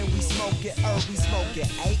smoking herb, we smoking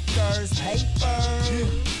acres, paper.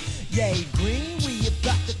 Yay, green, we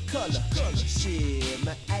about the color. Shit,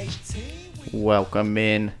 man, 18. Welcome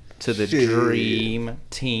in to the Shit. Dream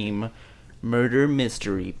Team Murder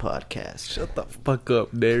Mystery Podcast. Shut the fuck up,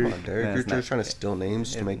 Derek. Come on, Derek, That's you're not- just trying to steal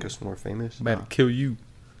names to make us more famous. I'm about to kill you.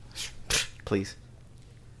 Please.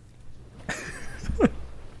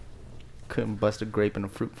 Couldn't bust a grape in a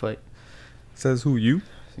fruit fight. Says who, you?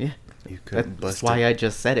 Yeah, You couldn't that's bust. why I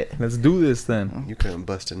just said it. Let's do this then. You couldn't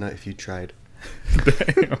bust a nut if you tried.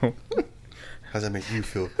 Damn. How's that make you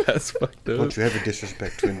feel? That's fucked up. Don't you ever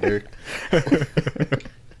disrespect Twin Derek? I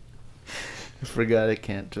forgot I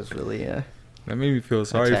can't just really That made me feel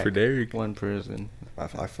sorry attack for Derek. one person. I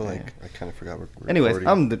feel like Yeah. I kind of forgot we're Anyways,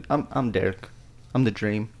 recording. I'm Derek. I'm the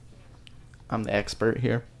Dream. I'm the expert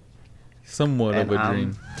here. Somewhat And of a I'm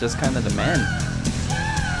dream. just kind of the man.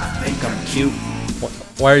 I think I'm cute.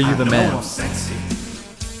 Why are you the man? Sexy.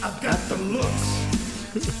 I've got the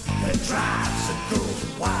looks that drives the girls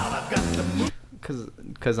wild. I've got the moves.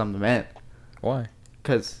 Cause I'm the man. Why?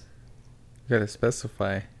 Cause You gotta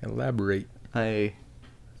specify. Elaborate. I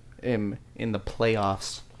am in the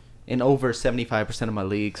playoffs in over 75% of my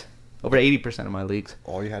leagues. Over 80% of my leagues.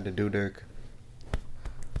 All you had to do, Derek,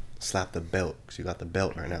 slap the belt, because you got the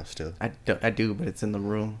belt right now still. I do, but it's in the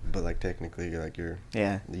room. But like technically,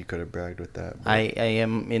 Yeah. you could have bragged with that. But I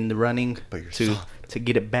am in the running But you're to soft. to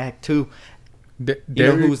get it back too. You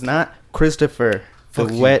Derek, know who's not? Christopher, the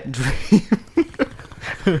Fuck you. wet dream.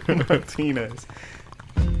 Martinez.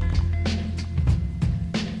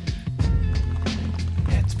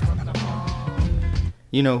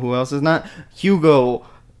 You know who else is not? Hugo,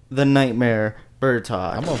 the Nightmare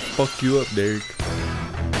Bertog. I'm gonna fuck you up, Derek.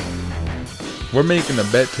 We're making a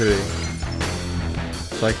bet today.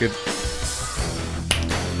 So I could.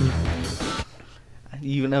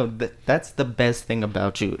 You know that's the best thing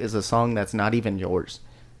about you is a song that's not even yours.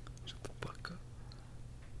 Shut the fuck up.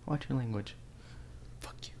 Watch your language.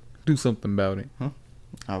 Fuck you. Do something about it.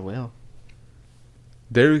 I will.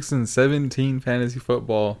 Derek's in 17 fantasy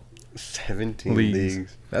football 17 leagues.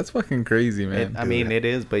 leagues. That's fucking crazy, man. I mean, it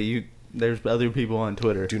is, but there's other people on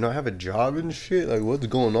Twitter. Do you not have a job and shit? Like, what's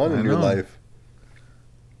going on I in your know. life?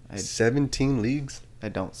 I- 17 leagues? I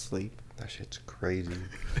don't sleep. That shit's crazy.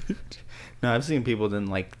 No, I've seen people in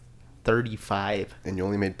like 35, And you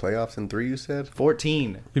only made playoffs in 3, you said?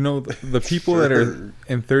 14. You know, the people that are Sure.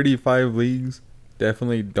 in 35 leagues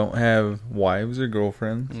definitely don't have wives or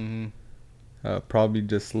girlfriends. Mm-hmm. Probably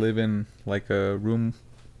just live in like a room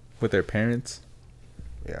with their parents.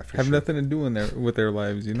 Yeah, for Have sure. nothing to do with their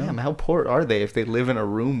lives, you know. Damn, how poor are they if they live in a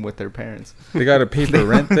room with their parents? They got to pay for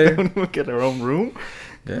rent They there. don't even get their own room?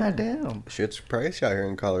 Yeah. God damn. Shit's pricey out here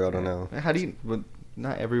in Colorado now. How do you... Well,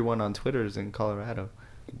 not everyone on Twitter is in Colorado.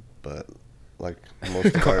 But, like,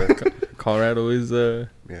 most of our... Colorado is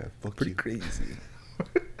Yeah, fuck pretty you. crazy.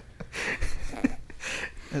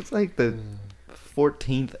 It's like the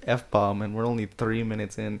 14th F-bomb and we're only 3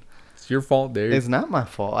 minutes in. It's your fault, Derek. It's not my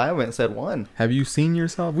fault. I haven't said one. Have you seen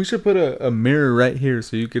yourself? We should put a mirror right here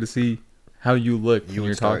so you could see how you look You when would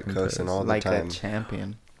you're start talking to cussing us. all the Like time. that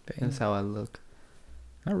champion. Damn. That's how I look.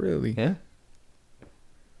 Not really. Yeah?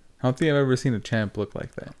 I don't think I've ever seen a champ look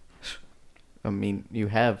like that. I mean, you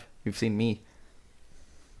have. You've seen me.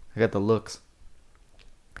 I got the looks.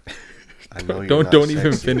 I know you're Don't not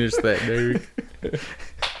even sexy. finish that, Derek.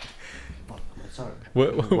 Sorry.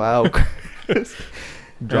 What? Wow.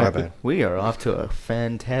 Drop My it. bad. We are off to a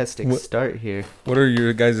fantastic What- start here. What are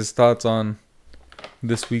your guys' thoughts on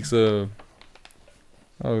this week's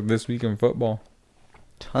this week in football?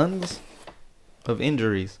 Tons of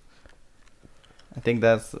injuries. I think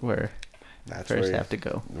that's where That's first where, have to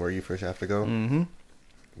go. where you first have to go. Mm-hmm.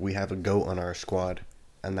 We have a GOAT on our squad,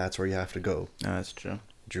 and that's where you have to go. No, that's true.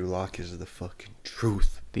 Drew Lock is the fucking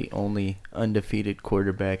truth. The only undefeated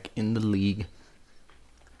quarterback in the league.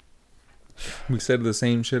 We said the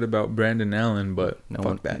same shit about Brandon Allen, but No fuck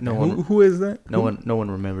one- that. no Who, one- who is that? No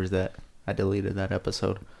one remembers that. I deleted that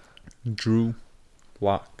episode. Drew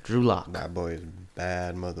Lock. Drew Lock. That boy is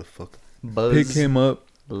bad, motherfucker. Buzz Pick him up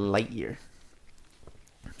Lightyear.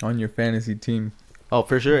 on your fantasy team. Oh,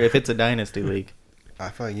 for sure. If it's a dynasty league. I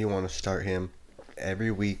feel like you want to start him every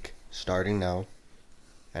week, starting now,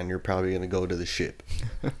 and you're probably going to go to the ship.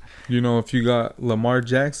 You know, if you got Lamar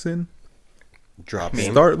Jackson, Drop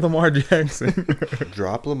him. start Lamar Jackson.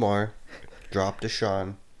 Drop Lamar. Drop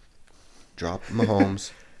Deshaun. Drop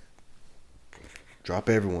Mahomes. Drop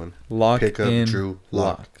everyone. Lock Pick up in Drew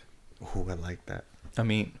Lock. Lock. Ooh, I like that. I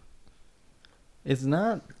mean, it's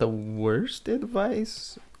not the worst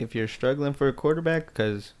advice if you're struggling for a quarterback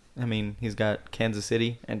because, I mean, he's got Kansas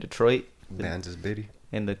City and Detroit. Bands is bitty.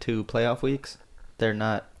 in the 2 playoff weeks. They're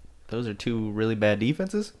not. Those are 2 really bad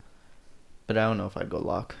defenses. But I don't know if I'd go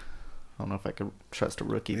lock. I don't know if I could trust a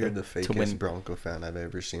rookie You're to the fakest win. Bronco fan I've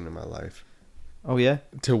ever seen in my life. Oh yeah,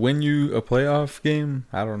 To win you a playoff game,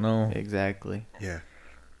 I don't know. exactly. Yeah.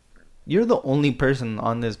 You're the only person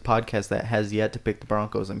on this podcast that has yet to pick the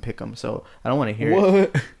Broncos and pick them. So I don't want to hear it.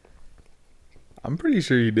 What? I'm pretty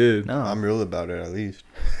sure you did. No, I'm real about it, at least.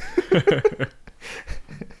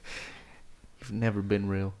 you've never been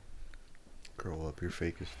real. Grow up, you're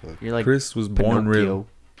fake as fuck. You're like Chris was born Pinocchio. real.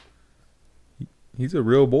 He's a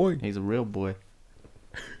real boy. He's a real boy.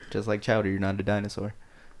 Just like Chowder, you're not a dinosaur.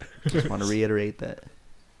 Just want to reiterate that.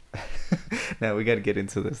 Now we got to get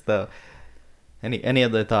into this though. Any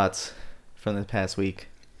other thoughts from this past week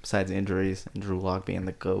besides injuries and Drew Lock being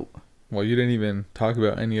the GOAT? Well, you didn't even talk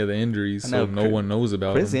about any of the injuries, I so know, no one knows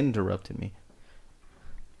about Chris them. interrupted me.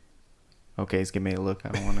 Okay, he's giving me a look. I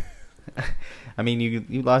don't want to. I mean,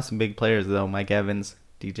 you lost some big players though. Mike Evans,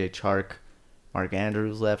 DJ Chark, Mark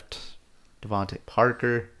Andrews left, Devontae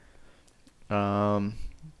Parker,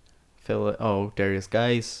 Darius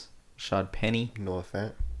Geis, Rashad Penny, Noah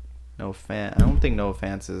Fant, Noah Fant. I don't think Noah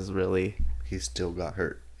Fant is really. he still got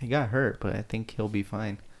hurt. He got hurt, but I think he'll be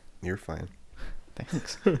fine. You're fine.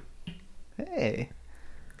 Thanks. Hey.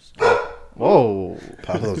 Whoa.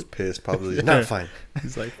 Pablo's pissed. Pablo's not fine.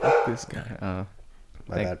 He's like, fuck this guy.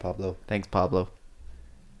 My Thank- bad, Pablo. Thanks, Pablo.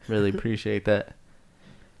 Really appreciate that.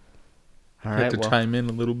 All Had right, to well, chime in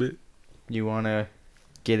a little bit. you want to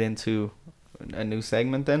get into a new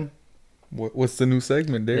segment then? What's the new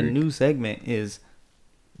segment, Derek? The new segment is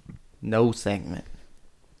no segment.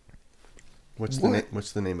 What's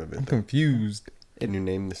the name of I'm it? Though? confused. Can you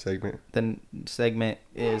name the segment? The segment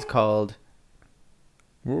is called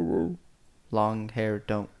Whoa, whoa. Long Hair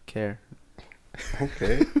Don't Care.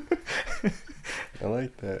 Okay. I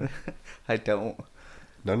like that. I don't.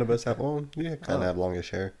 None of us have long. Yeah, kind of have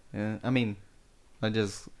longish hair. Yeah, I mean, I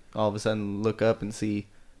just all of a sudden look up and see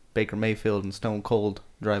Baker Mayfield and Stone Cold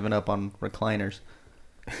driving up on recliners.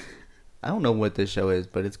 I don't know what this show is,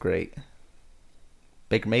 but it's great.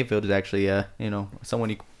 Baker Mayfield is actually, someone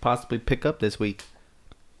you could possibly pick up this week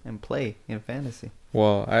and play in fantasy.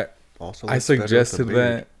 Well, Also, I looks better with the suggested beard.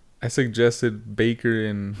 that. I suggested Baker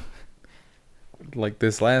in like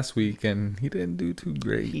this last week, and he didn't do too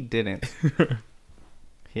great. He didn't.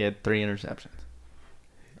 He had 3 interceptions.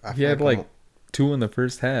 I He feel had I'm- like 2 in the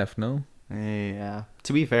first half. No, Yeah.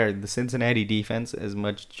 To be fair, the Cincinnati defense, as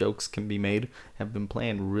much jokes can be made, have been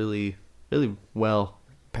playing really, really well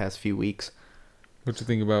past few weeks. what you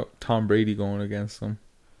think about Tom Brady going against them?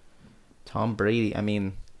 Tom Brady, I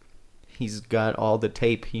mean, he's got all the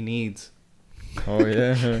tape he needs Oh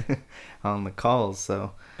yeah, on the calls,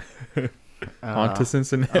 so. on to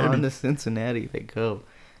Cincinnati. On to Cincinnati they go.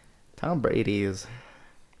 Tom Brady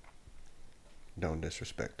Don't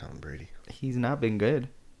disrespect Tom Brady. he's not been good.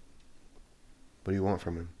 What do you want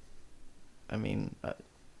from him? I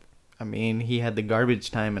mean, he had the garbage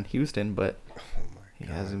time in Houston, but Oh my he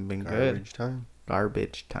God. hasn't been Garbage good. time.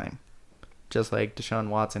 Garbage time. Just like Deshaun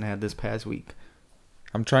Watson had this past week.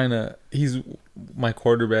 I'm trying to. He's my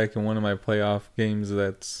quarterback in one of my playoff games.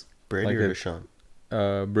 That's Brady Like or a-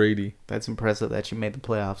 Deshaun? Brady. That's impressive that you made the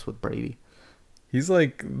playoffs with Brady. He's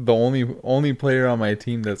like the only player on my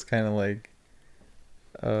team that's kind of like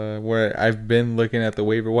where I've been looking at the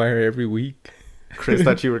waiver wire every week. Chris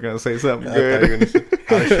thought you were going to say something I thought you were good. gonna say,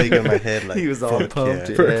 I was shaking my head like He was all fuck pumped,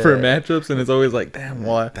 yeah. for Yeah. matchups, and it's always like, damn,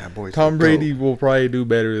 what? That boy's Tom the Brady GOAT. will probably do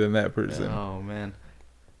better than that person. Oh, man.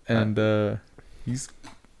 And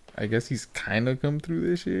I guess he's kind of come through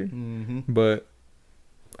this year, Mm-hmm. but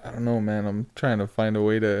I don't know, man. I'm trying to find a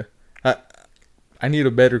way to. I need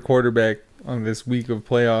a better quarterback on this week of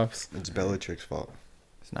playoffs. It's Belichick's fault.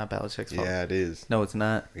 It's not Belichick's fault. Yeah, it is. No, it's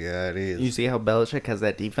not. Yeah, it is. You see how Belichick has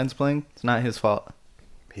that defense playing? It's not his fault.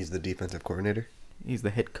 He's the defensive coordinator. He's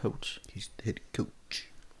the head coach. He's the head coach.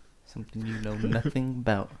 Something you know nothing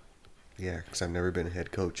about. Yeah, because I've never been a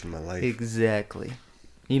head coach in my life. Exactly.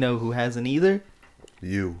 You know who hasn't either?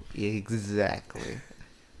 You. Exactly.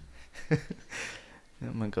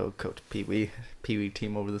 I'm gonna go coach Pee Wee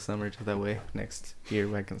team over the summer, so that way next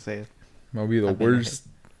year I can say it. I'll be the I've been worst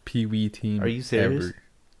Pee Wee team. Are you serious?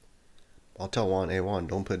 I'll tell Juan, hey Juan,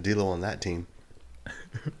 don't put D'Lo on that team.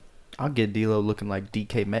 I'll get D'Lo looking like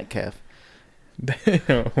DK Metcalf.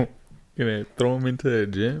 Damn. Gonna throw him into a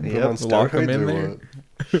gym? Yep. Put him on Lock him steroids in or there?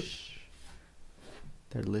 what?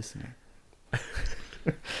 They're listening.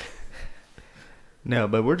 No,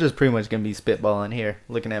 but we're just pretty much gonna be spitballing here,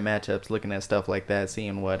 looking at matchups, looking at stuff like that,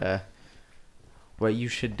 seeing what you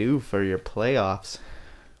should do for your playoffs.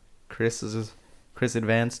 Chris Chris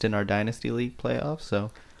advanced in our Dynasty League playoffs,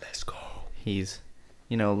 so Let's go. he's,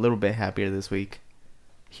 a little bit happier this week.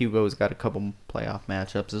 Hugo's got a couple playoff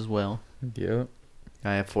matchups as well. Yep.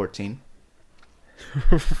 I have 14.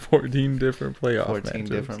 14 different playoff 14 matchups.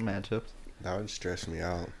 different matchups. That would stress me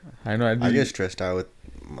out. I know. I get stressed out with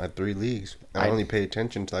my 3 leagues. I I- only pay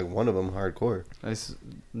attention to like one of them hardcore.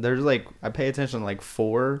 There's like, I pay attention to like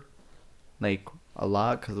 4, like a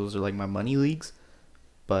lot, because those are like my money leagues.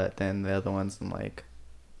 But then the other ones, I'm like,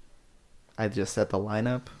 I just set the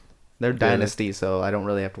lineup. They're dynasty, so I don't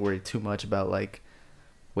really have to worry too much about like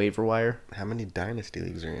waiver wire. How many dynasty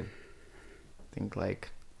leagues are in? I think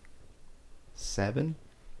like 7.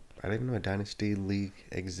 I didn't even know a dynasty league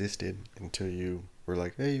existed until you were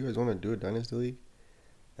like, "Hey, you guys want to do a dynasty league?"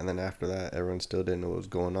 And then after that, everyone still didn't know what was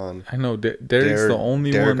going on. I know. Derek's the only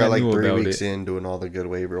Derek one that got like knew 3 about weeks it. in doing all the good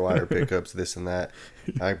waiver wire pickups, this and that.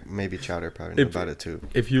 Maybe Chowder probably knew If- about it too.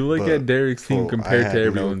 If you look But, at Derek's team I compared had to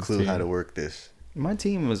everyone's no clue team, how to work this. My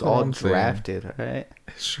team was That's what all I'm saying. drafted, alright?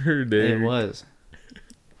 sure, Derek. It was.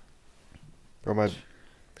 Bro, my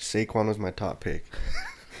Saquon was my top pick.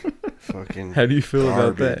 Fucking How do you feel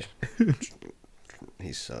about that? garbage.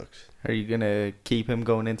 He sucks. Are you going to keep him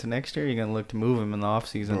going into next year? Or are you going to look to move him in the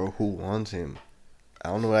offseason? Bro, who wants him? I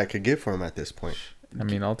don't know what I could get for him at this point. I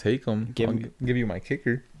mean, I'll take him. Give I'll him- give you my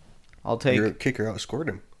kicker. I'll take Your kicker outscored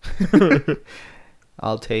him.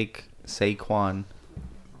 I'll take Saquon,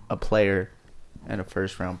 a player, and a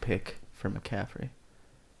first-round pick for McCaffrey.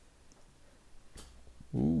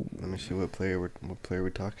 Ooh. Let me see what player we're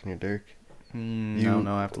talking here, Derek.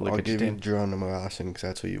 No, I have to look I'll at your give you team. Geronimo Allison because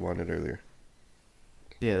that's what you wanted earlier.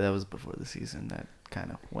 Yeah, that was before the season. That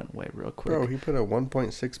kind of went away real quick. Bro, he put up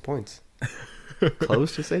 1.6 points.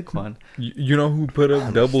 Close to Saquon. You know who put up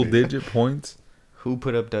Honestly. double-digit points? Who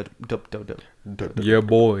put up Your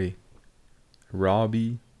boy,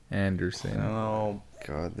 Robbie Anderson. Oh,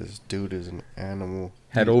 God, this dude is an animal.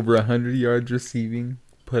 Had over 100 yards receiving,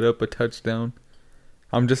 put up a touchdown.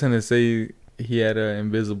 I'm just going to say he had an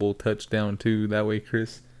invisible touchdown, too. That way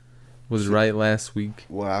Chris was right last week.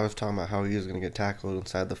 Well, I was talking about how he was going to get tackled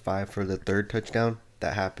inside the 5 for the 3rd touchdown.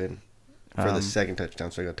 That happened for the 2nd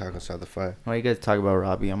touchdown, so he got tackled inside the 5. while you guys talk about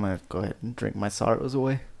Robbie, I'm going to go ahead and drink my sorrows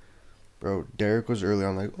away. Bro, Derek was early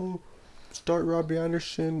on like, oh, start Robbie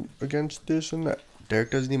Anderson against this and that.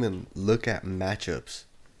 Derek doesn't even look at matchups.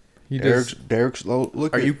 He Derek's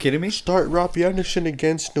look. Are at, you kidding me? Start Robbie Anderson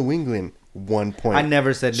against New England. 1 point. I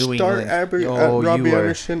never said New Start England. Robbie you are.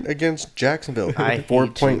 Anderson against Jacksonville. I hate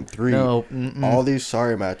 4.3. you. No, mm-mm. All these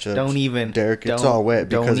sorry matchups. Don't even. Derek, it's don't- all wet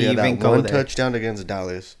because don't he had even that go one there. touchdown against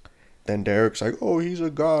Dallas. Then Derek's like, oh, he's a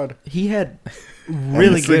god. He had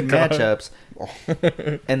really He's a good god. matchups,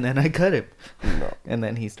 and then I cut him, No, and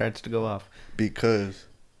then he starts to go off. because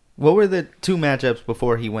What were the 2 matchups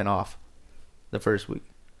before he went off the first week?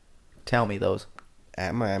 Tell me those.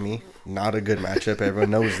 at Miami, not a good matchup. Everyone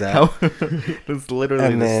knows that. How? That's literally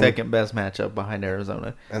And the then- second best matchup behind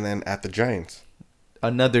Arizona. And then at the Giants.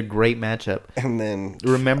 Another great matchup. And then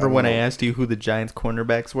Remember when I don't know. asked you who the Giants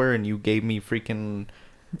cornerbacks were, and you gave me freaking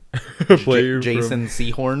player Jason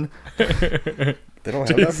Sehorn? They don't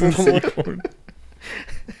have Jason that for no more. Sehorn.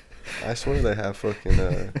 I swear they have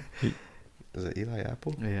fucking is it Eli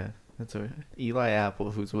Apple? Yeah, that's right. Eli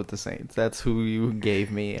Apple, who's with the Saints. That's who you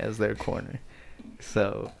gave me as their corner.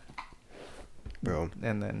 So, Bro.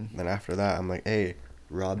 and then Then after that I'm like, hey,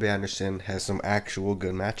 Robbie Anderson has some actual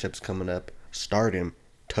good matchups coming up. Start him.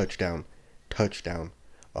 Touchdown.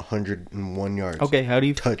 101 yards. okay, how do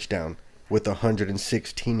you? Touchdown with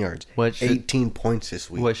 116 yards. What should 18 points this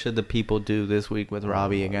week. what should the people do this week with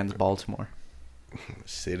Robbie against Baltimore?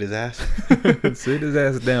 Sit his ass. Sit his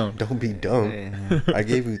ass down. Don't be dumb. Yeah. I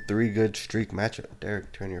gave you 3 good streak matchup.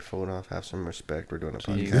 Derek, turn your phone off. Have some respect. We're doing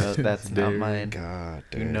a You podcast. know that's not There. mine. God,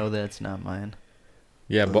 You Derek. know that's not mine.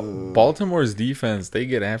 Yeah, Baltimore's defense, they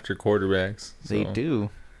get after quarterbacks. They so. do.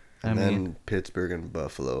 I And then mean, Pittsburgh and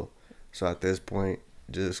Buffalo. So at this point,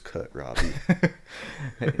 just cut Robbie.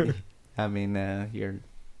 you're.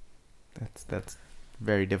 That's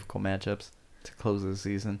very difficult matchups to close the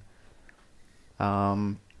season.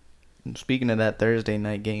 Speaking of that Thursday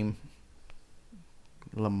night game,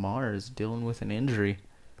 Lamar is dealing with an injury.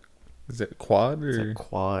 Is it quad It's or? a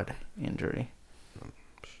quad injury.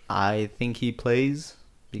 I think he plays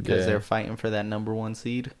because Yeah. they're fighting for that number 1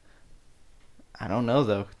 seed. I don't know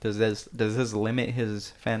though. Does this limit his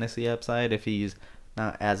fantasy upside if he's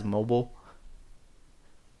not as mobile?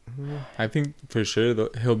 I think for sure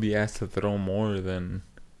he'll be asked to throw more than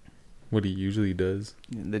what he usually does.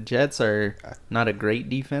 The Jets are not a great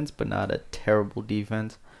defense, but not a terrible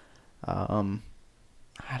defense. I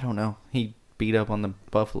don't know. He beat up on the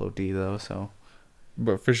Buffalo D though, so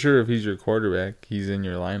But for sure, if he's your quarterback, he's in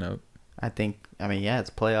your lineup. I mean, yeah, it's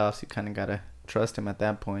playoffs. You kind of got to trust him at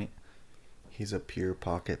that point. He's a pure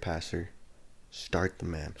pocket passer. Start the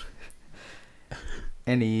man.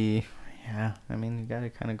 And yeah, I mean, you got to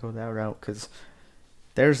kind of go that route because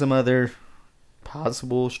there's some other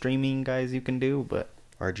possible streaming guys you can do, but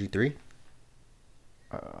RG3?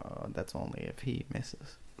 that's only if he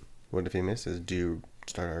misses. What if he misses? Do you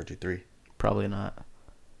start RG3? Probably not.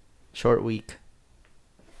 Short week.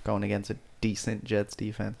 Going against a decent Jets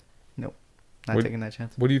defense. Nope. Not What- taking that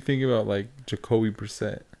chance. What do you think about like Jacoby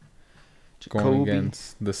Brissett going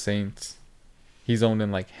against the Saints? He's owned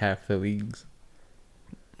in like half the leagues.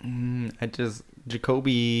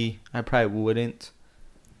 Jacoby, I probably wouldn't,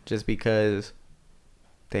 just because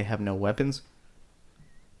they have no weapons.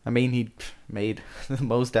 I mean, he made the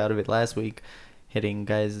most out of it last week, hitting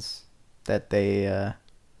guys that they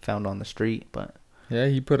found on the street. But Yeah,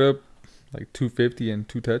 he put up like 250 and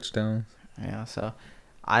 2 touchdowns. yeah, so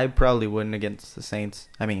I probably wouldn't against the Saints.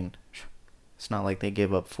 I mean, it's not like they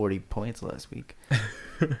gave up 40 points last week.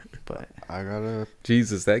 But I gotta.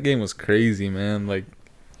 Jesus, that game was crazy, man. Like,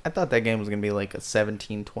 I thought that game was going to be like a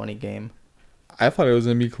 17-20 game. I thought it was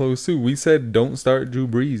going to be close too. We said don't start Drew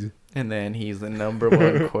Brees. And then he's the number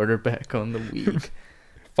one quarterback on the week.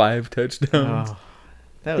 5 touchdowns. Oh,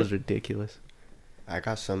 that was ridiculous. I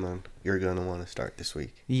got someone you're gonna want to start this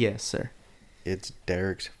week. Yes, sir. It's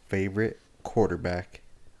Derek's favorite quarterback,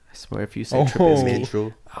 I swear if you say Oh. Trubisky.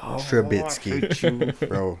 Mitchell Oh, Trubisky.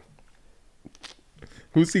 Bro,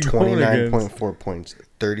 Who's he going against? 29.4 points,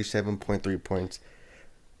 37.3 points.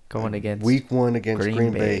 Going against Week 1 against Green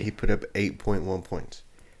Green Bay, Bay. he put up 8.1 points.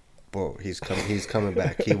 Bro, he's coming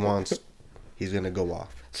back. He's gonna go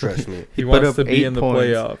off. Trust me. He put wants up to be 8 in the points.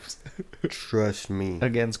 playoffs. Trust me.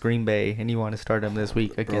 against Green Bay, and you want to start him this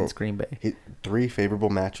week against Green Bay. 3 favorable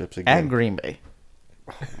matchups At again. Green Bay.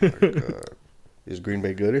 Oh my God. Is Green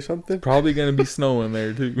Bay good or something? Probably going to be snowing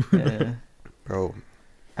there too. Yeah. Bro,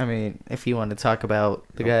 I mean, if you want to talk about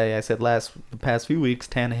the guy I said the past few weeks,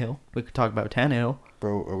 Tannehill, we could talk about Tannehill.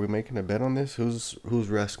 are we making a bet on this? Who's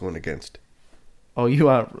Russ going against? Oh, you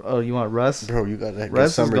want Russ? Bro, you got that Russ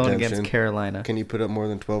is some going redemption. against Carolina. Can you put up more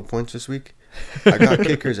than 12 points this week? I got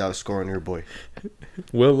kickers outscoring your boy.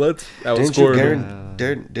 Well, let's Didn't you outscore him.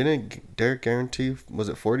 didn't Derek guarantee, was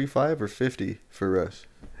it 45 or 50 for Russ?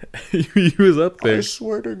 He was up there. I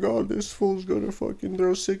swear to God, this fool's gonna fucking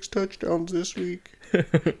throw 6 touchdowns this week.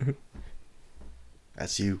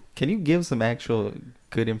 That's you. Can you give some actual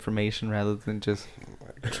good information rather than just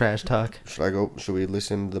trash talk? Should we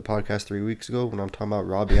listen to the podcast 3 weeks ago when I'm talking about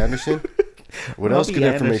Robbie Anderson? What else Robbie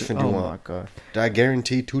good information do you Oh want? my God. Did I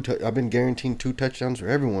guarantee I've been guaranteeing 2 touchdowns for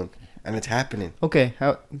everyone, and it's happening. Okay,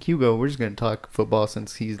 Hugo, we're just gonna talk football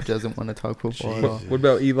since he doesn't want to talk football at all. Jesus. What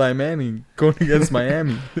about Eli Manning going against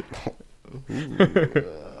Miami?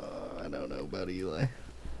 I don't know about Eli.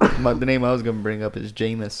 The name I was gonna bring up is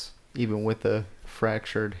Jameis, even with a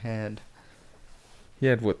fractured hand. He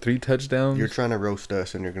had, 3 touchdowns? You're trying to roast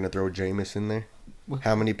us, and you're gonna throw Jameis in there.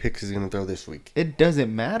 How many picks is he gonna throw this week? It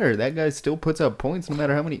doesn't matter. That guy still puts up points no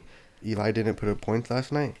matter how many. Eli didn't put up points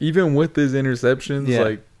last night. Even with his interceptions, Yeah.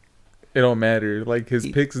 like, it don't matter. Like, his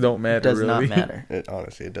picks don't matter, Does really. not matter.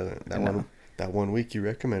 Honestly, it doesn't. No. That one week you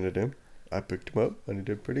recommended him, I picked him up, and he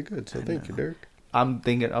did pretty good. So thank you, Derek. I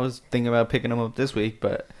was thinking about picking him up this week,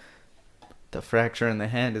 but the fracture in the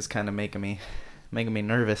hand is kind of making me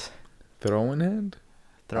nervous. Throwing hand?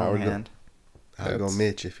 Throwing I'll go- hand. I'll go That's-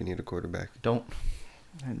 Mitch if you need a quarterback. Don't.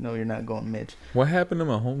 I know you're not going Mitch. What happened to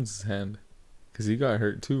Mahomes' hand? Because he got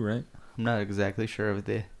hurt too, right? I'm not exactly sure of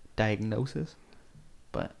the diagnosis,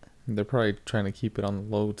 but They're probably trying to keep it on the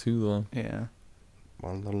low too, though. yeah.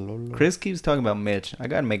 Chris, Chris keeps talking about Mitch. I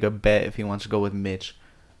gotta make a bet if he wants to go with Mitch.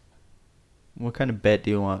 What kind of bet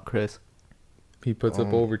do you want, Chris? He puts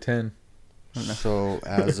up over 10. so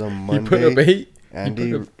as of He put Monday, up 8.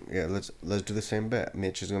 Andy, put up- yeah, let's do the same bet.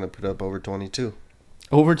 Mitch is gonna put up over 22.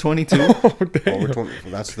 Over 22? Oh, damn. Over 20.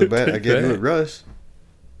 That's the bet I gave you with Russ.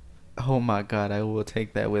 Oh my God, I will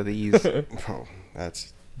take that with ease. Do Bro,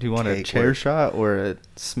 that's you want a Take chair work. shot or a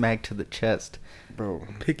smack to the chest? bro.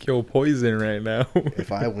 Pick your poison right now.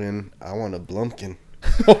 If I win, I want a Blumpkin.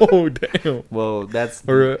 Oh, damn. Well, that's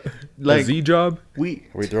Or a Like- Z job? we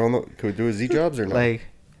Are we throwing the? Can we do a Z jobs or not? like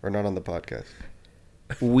Or not on the podcast?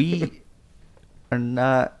 we are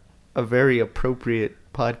not a very appropriate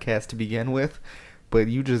podcast to begin with, but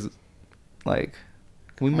you just like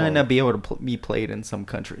we Come might on. not be able to be played in some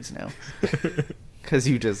countries now because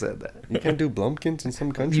you just said that. You can do Blumpkins in some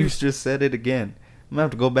You countries. just said it again. I'm gonna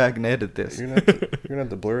have to go back and edit this. You're gonna have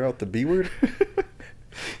to blur out the B word.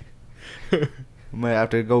 I might have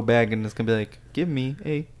to go back and it's gonna be like, give me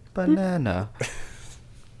a banana.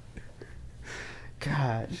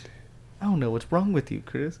 Gosh, I don't know what's wrong with you,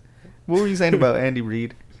 Chris. What were you saying about Andy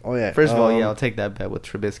Reid? Oh yeah. First of all, yeah, I'll take that bet with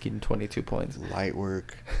Trubisky and 22 points. Light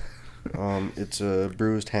work. It's a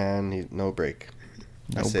bruised hand. No break.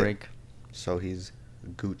 No That's it. break. So he's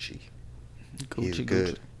Gucci. He's Gucci,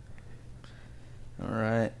 good. Gucci. All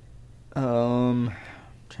right.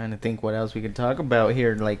 Trying to think what else we could talk about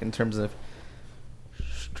here, like in terms of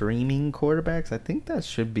streaming quarterbacks. I think that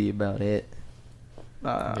should be about it.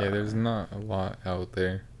 Yeah, there's not a lot out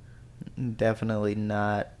there. Definitely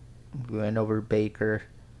not. We went over Baker.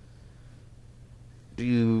 Do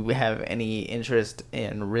you have any interest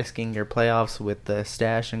in risking your playoffs with the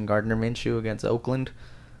stash and Gardner Minshew against Oakland?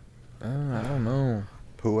 I don't know.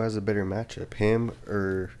 Who has a better matchup, him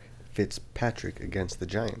or Fitzpatrick against the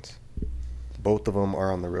Giants? Both of them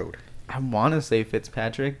are on the road. I want to say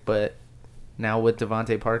Fitzpatrick, but now with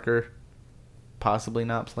Devontae Parker possibly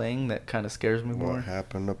not playing, that kind of scares me more. What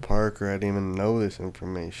happened to Parker? I didn't even know this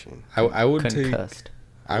information. I would Concussed.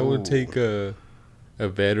 take a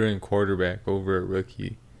veteran quarterback over a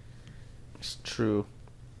rookie It's true.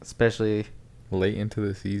 Especially late into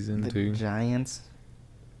the season the too. Giants.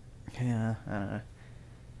 Yeah, I don't know.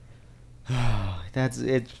 That's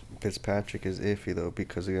it. Fitzpatrick is iffy though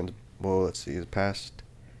because against, well, let's see, his past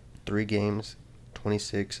 3 games,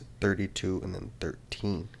 26, 32, and then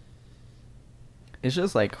 13. It's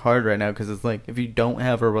just like hard right now because it's like if you don't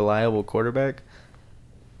have a reliable quarterback,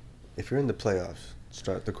 If you're in the playoffs,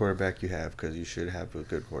 start the quarterback you have because you should have a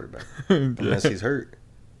good quarterback. Unless he's hurt,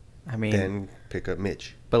 I mean, then pick up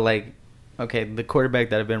Mitch. but like, okay, the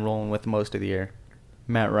quarterback that I've been rolling with most of the year,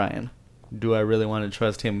 Matt Ryan. Do I really want to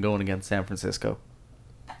trust him going against San Francisco?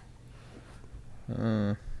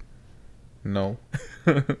 No.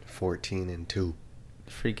 14-2.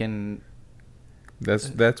 Freaking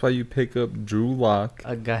That's why you pick up Drew Lock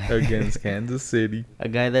a guy against Kansas City. a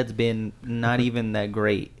guy that's been not even that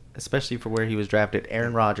great, especially for where he was drafted,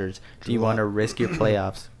 Aaron Rodgers. Do you want to risk your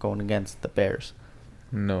playoffs going against the Bears?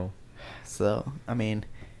 No. So, I mean,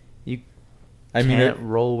 you I mean, can't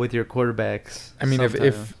roll with your quarterbacks. I mean,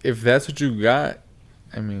 sometimes. if that's what you got,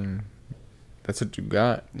 I mean, that's what you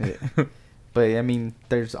got. Yeah. But I mean,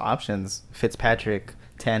 there's options. Fitzpatrick,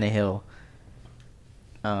 Tannehill.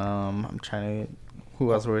 I'm trying to.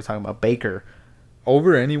 Who else were we talking about? Baker.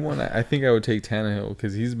 Over anyone, I think I would take Tannehill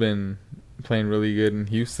because he's been playing really good. And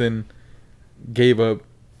Houston gave up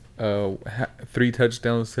 3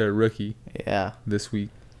 touchdowns to a rookie Yeah. this week.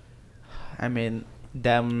 I mean,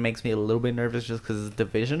 that makes me a little bit nervous just because it's a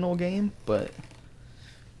divisional game, but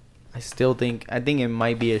I think it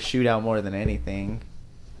might be a shootout more than anything.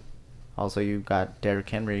 Also, you've got Derrick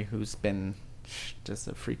Henry, who's been just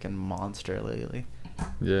a freaking monster lately.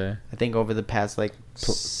 Yeah. I think over the past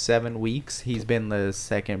 7 weeks, he's been the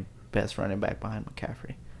second best running back behind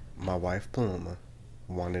McCaffrey. My wife Paloma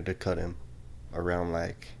wanted to cut him around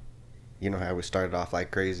you know how we started off like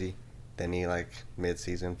crazy, then he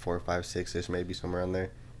mid-season 4, 5, 6ish, maybe somewhere around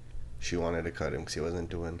there. She wanted to cut him because he wasn't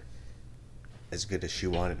doing as good as she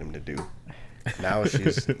wanted him to do. Now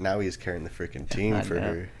he's carrying the freaking team I for know.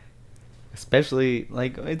 her. Especially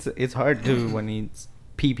it's hard to when he's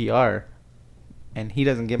PPR, and he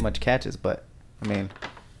doesn't get much catches. But I mean,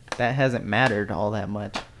 that hasn't mattered all that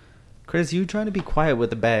much. Chris, you trying to be quiet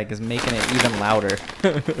with the bag is making it even louder.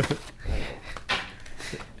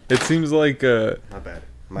 It seems like My bad.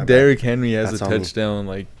 Derrick Henry has That's a on me.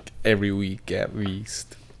 touchdown every week at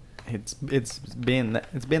least. It's been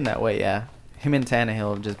that way, yeah. Him and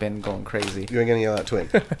Tannehill have just been going crazy. You ain't gonna yell at Twin.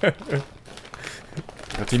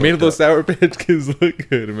 That's You made fucked those up. Sour Patch Kids look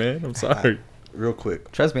good, man. I'm sorry. Real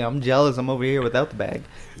quick, Trust me, I'm jealous. I'm over here without the bag.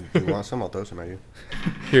 you want some? I'll throw some at you.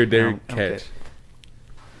 Here, Derek, No, I'm catch.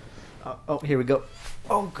 good. Oh, here we go.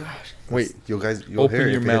 Oh gosh. Wait, You'll hear open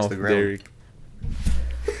it your if it hits mouth, the ground. Derek.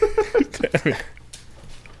 Damn it.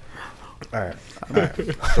 All right.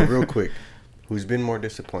 So real quick, who's been more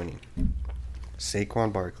disappointing,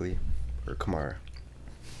 Saquon Barkley or Kamara?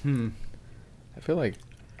 I feel like,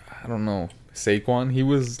 I don't know. Saquon, he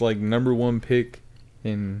was number 1 pick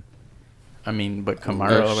in I mean, but a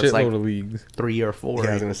Kamara was shitload of leagues. 3 or 4. Yeah,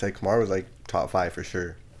 I was gonna say Kamara was top 5 for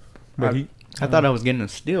sure. But I thought I was getting a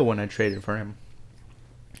steal when I traded for him.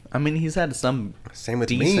 I mean, he's had some Same with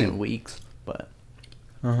decent me. weeks, but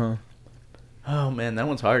Uh-huh. oh man, that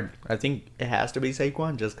one's hard. I think it has to be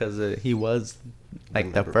Saquon just because he was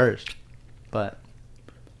the first, but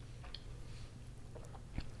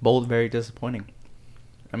both very disappointing.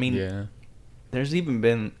 I mean, Yeah. there's even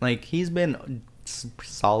been he's been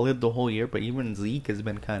solid the whole year, but even Zeke has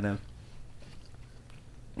been kind of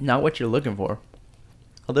not what you're looking for.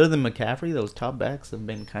 Other than McCaffrey, those top backs have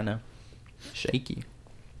been kind of shaky.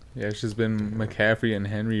 Yeah, it's just been McCaffrey and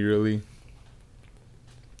Henry, really.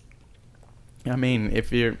 I mean,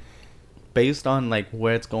 if you're based on like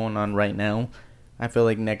what's going on right now, I feel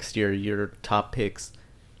like next year your top picks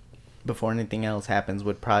before anything else happens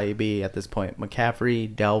would probably be at this point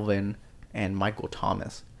McCaffrey, Dalvin, and Michael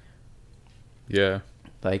Thomas. Yeah.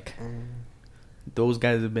 Like those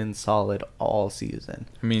guys have been solid all season.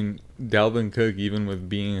 I mean, Dalvin Cook, even with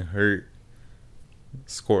being hurt,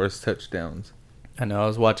 scores touchdowns. I know I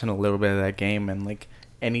was watching a little bit of that game, and like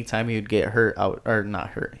anytime he would get hurt out or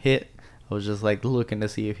not hurt, hit, I was just like looking to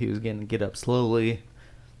see if he was gonna get up slowly.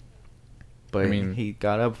 But I mean, he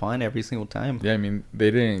got up fine every single time. Yeah, I mean,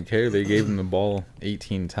 they didn't care. They gave him the ball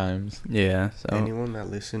 18 times. Yeah. So Anyone that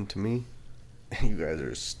listened to me, you guys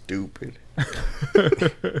are stupid.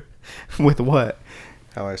 with what?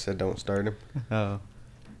 How I said don't start him. Oh,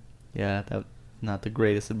 yeah. That's not the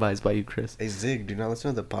greatest advice by you, Chris. Hey Zig, do you not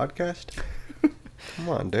listen to the podcast? Come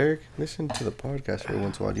on, Derek. Listen to the podcast every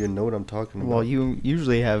once in a while. You know what I'm talking about. Well, you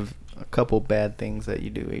usually have a couple bad things that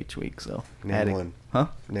you do each week, so Name one. Huh?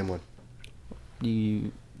 Name one.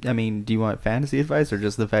 I mean, do you want fantasy advice or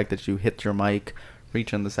just the fact that you hit your mic,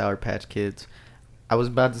 reach on the Sour Patch Kids? I was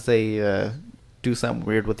about to say do something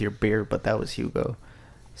weird with your beer, but that was Hugo.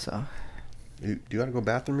 So. Do you gotta go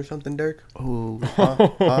bathroom or something, Derek? Oh,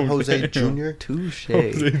 Jose Jr.? touche.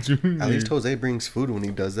 Jose Jr. At least Jose brings food when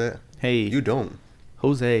he does that. Hey, You don't.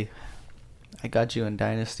 Jose, I got you in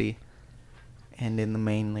Dynasty and in the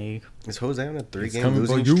main league. Is Jose on a It's 3-game coming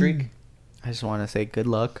for losing you. streak? I just want to say good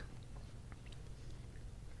luck.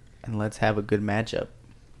 And let's have a good matchup.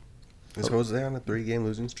 Is Jose on a 3-game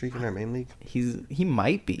losing streak in our main league? He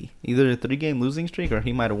might be either a 3-game losing streak or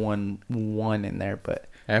he might have won one in there, but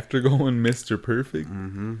After going Mr. Perfect,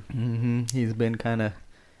 he's been kind of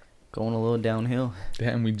going a little downhill.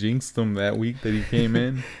 damn, we jinxed him that week that he came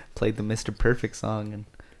in. Played the Mr. Perfect song and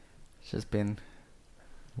it's just been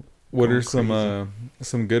What Going are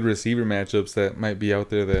some good receiver matchups that might be out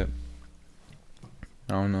there that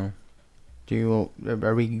I don't know?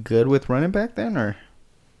 Are we good with running back then, or?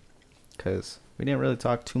 Because we didn't really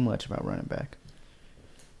talk too much about running back.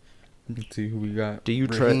 Let's see who we got. Do you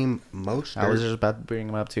trust? Raheem Mostert. I was just about to bring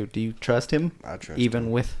him up too. Do you trust him? I trust Even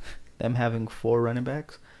him. with them having 4 running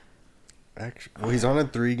backs? Actually, well, he's on a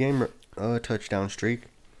 3-game touchdown streak.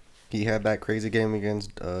 He had that crazy game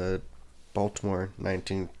against Baltimore,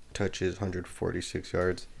 19 touches, 146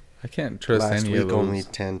 yards. I can't trust Last any week, of those. only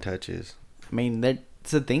 10 touches. I mean, that's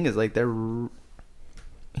the thing is like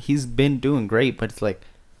he's been doing great, but it's like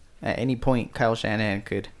at any point Kyle Shanahan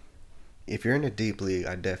could. If you're in a deep league,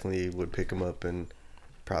 I definitely would pick him up and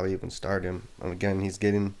probably even start him. Again, he's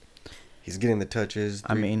getting the touches.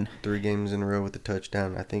 I mean, 3 games in a row with the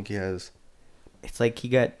touchdown. I think he has it's like he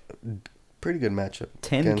got pretty good matchup.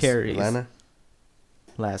 10 against carries Atlanta.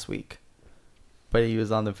 last week, but he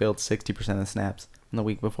was on the field 60% of snaps, and the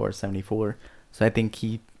week before 74. So I think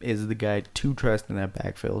he is the guy to trust in that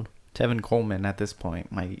backfield. Tevin Coleman at this point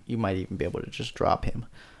you might even be able to just drop him,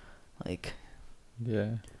 like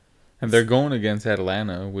Yeah, and they're going against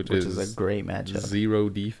Atlanta, which is a great matchup. Zero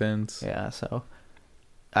defense. Yeah, so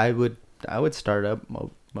I would start up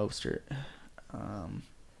Mostert.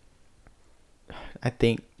 I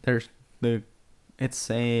think they're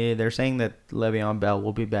saying that Le'Veon Bell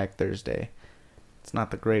will be back Thursday. It's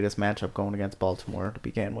not the greatest matchup going against Baltimore to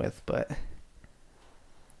begin with, but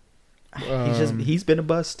he's been a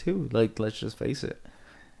bust too. Like, let's just face it.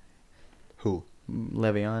 Who?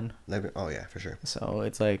 Le'Veon. Oh yeah, for sure. So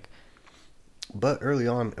it's like, But early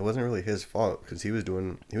on, it wasn't really his fault because he was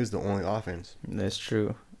the only offense. that's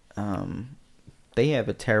true. They have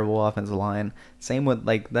a terrible offensive line. Same with,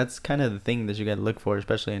 like, that's kind of the thing that you got to look for,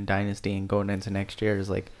 especially in Dynasty and going into next year, is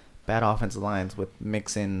like bad offensive lines with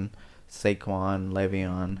Mixon, Saquon,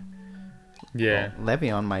 Le'Veon. Yeah. Well,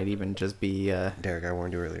 Le'Veon might even just be. Derek, I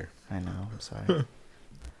warned you earlier. I know. I'm sorry.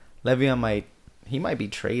 Le'Veon might be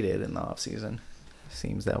traded in the offseason.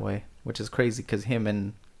 Seems that way, which is crazy because him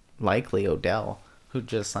and likely Odell, who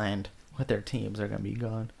just signed with their teams, are gonna be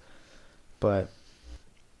gone. But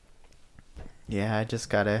yeah, I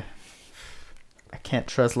can't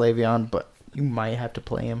trust Le'Veon, but you might have to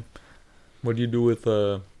play him. What do you do with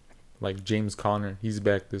like James Conner? He's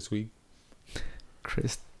back this week.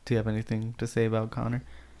 Chris, do you have anything to say about Connor?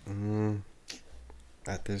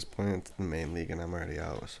 At this point, it's the main league, and I'm already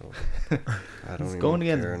out, so I don't He's even going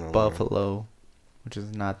care against no longer. Buffalo, which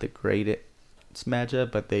is not the greatest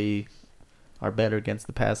matchup, but they are better against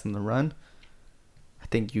the pass and the run. I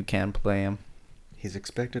think you can play him. He's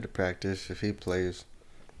expected to practice. If he plays,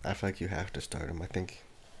 I feel like you have to start him. I think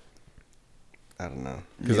I don't know.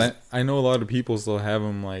 Because I know a lot of people still have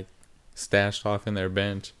him like stashed off in their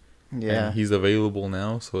bench. Yeah. And he's available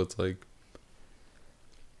now, so it's like,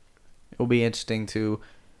 It'll be interesting to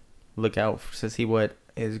look out to see what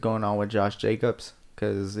is going on with Josh Jacobs.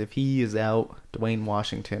 Because if he is out, Dwayne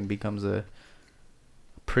Washington becomes a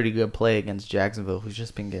pretty good play against Jacksonville, who's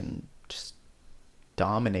just been getting just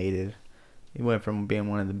dominated. He went from being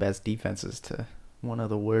one of the best defenses to one of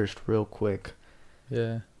the worst real quick.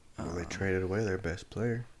 yeah. Well, they traded away their best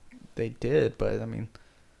player. They did, but I mean,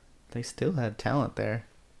 they still had talent there.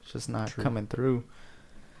 It's just not True. coming through.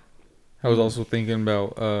 I was also thinking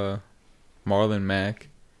about Marlon Mack,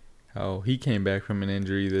 how he came back from an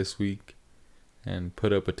injury this week and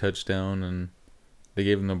put up a touchdown, and they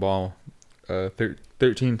gave him the ball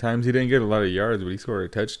 13 times. He didn't get a lot of yards, but he scored a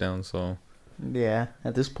touchdown, so Yeah,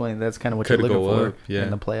 at this point, that's kind of what Coulda you're looking go for up, yeah.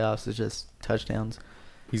 in the playoffs. Is just touchdowns.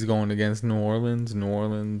 he's going against New Orleans. New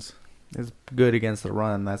Orleans, It's good against the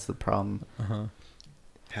run. That's the problem.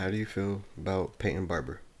 How do you feel about Peyton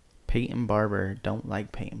Barber? Peyton Barber, don't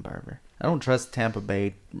like Peyton Barber. I don't trust Tampa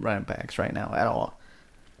Bay running backs right now at all.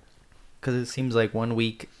 Because it seems like one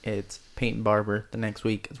week it's Peyton Barber, the next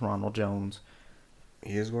week it's Ronald Jones.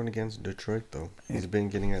 He is going against Detroit, though. He's been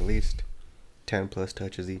getting at least 10-plus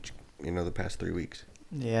touches each, the past 3 weeks.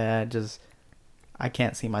 Yeah, I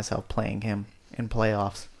can't see myself playing him in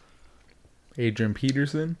playoffs. Adrian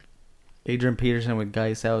Peterson. Adrian Peterson with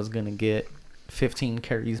Geisel is going to get 15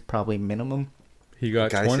 carries probably minimum. He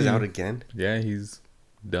got Geis 20. is out again? Yeah, he's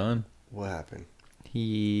done. What happened?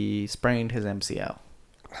 He sprained his MCL.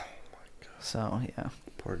 Oh, my God. So, yeah.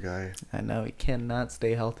 Poor guy. I know, he cannot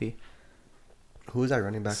stay healthy. Who is that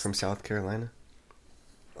running back from South Carolina?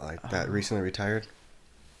 Like, that recently retired?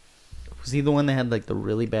 Was he the one that had, like, the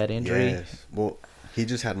really bad injury? Yes. Well, he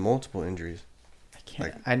just had multiple injuries. I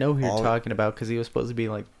can't. Like, I know who you're all- talking about because he was supposed to be,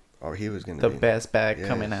 like, Or he was going to the be. best back Yes.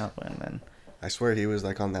 coming out. And then, I swear he was,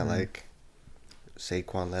 like, on that, Mhm. like,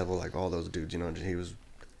 Saquon level, like, all those dudes, he was...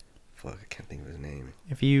 Fuck, I can't think of his name.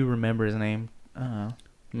 if you remember his name,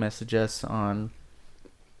 message us on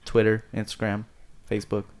Twitter, Instagram,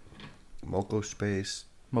 Facebook, Moco Space.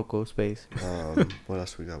 Moco Space, What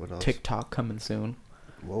else we got? What else? TikTok coming soon.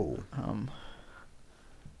 Whoa. Um,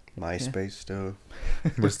 MySpace still.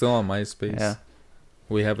 We're still on MySpace. yeah.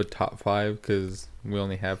 We have a top 5 because we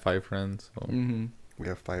only have 5 friends. So Mm-hmm. We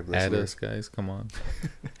have 5 add listeners. us, guys. Come on.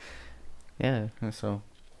 Yeah. So,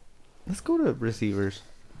 let's go to receivers.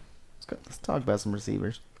 Let's talk about some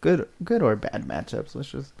receivers. Good or bad matchups.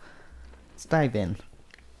 Let's dive in.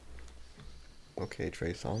 Okay,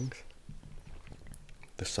 Trey Songz.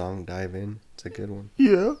 The song Dive In. It's a good one.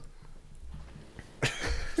 Yeah.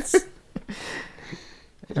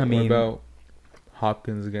 I mean, what about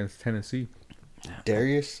Hopkins against Tennessee?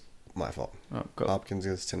 Darius, my fault. oh, go. Hopkins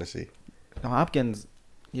against Tennessee. Hopkins,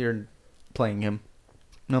 you're playing him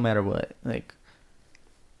no matter what. Like,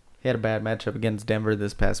 he had a bad matchup against Denver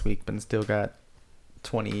this past week, but still got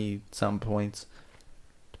 20-some points,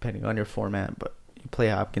 depending on your format. But you play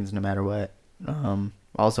Hopkins no matter what.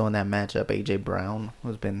 Also in that matchup, A.J. Brown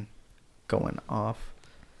has been going off.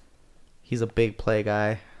 He's a big play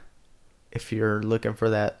guy. If you're looking for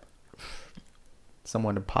that,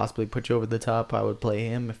 someone to possibly put you over the top, I would play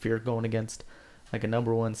him. If you're going against like a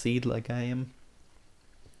number 1 seed like I am,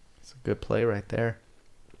 it's a good play right there.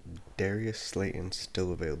 Darius Slayton's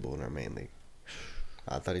still available in our main league.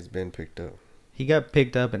 I thought he's been picked up. He got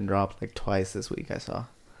picked up and dropped like twice this week, I saw.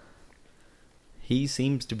 He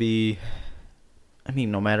seems to be, I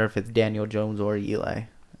mean, no matter if it's Daniel Jones or Eli,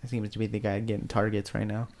 he seems to be the guy getting targets right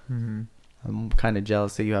now. Mm-hmm. I'm kind of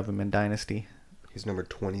jealous that you have him in Dynasty He's number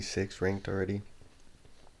 26 ranked already.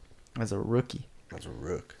 as a rookie. That's a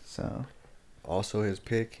rook. So, Also, his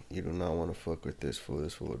pick, you do not want to fuck with this fool.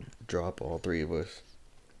 This fool would drop all 3 of us.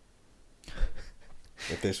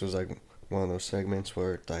 If this was like one of those segments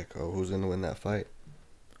where it's like, oh, who's going to win that fight?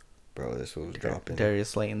 Bro, this fool was dropping. Darius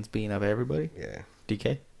Slayton's beating up everybody. Yeah.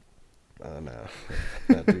 DK? No.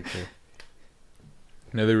 Not DK.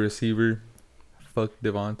 Another receiver. Fuck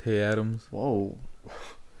Devontae Adams. Whoa.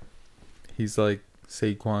 He's like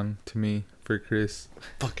Saquon to me for Chris.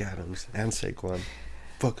 Fuck Adams and Saquon.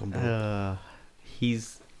 Fuck them both.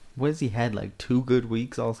 What has he had, like 2 good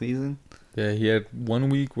weeks all season? Yeah, he had 1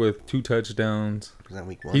 week with 2 touchdowns. Was that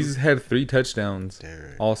week 1? He's had 3 touchdowns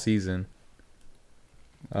Derek. all season.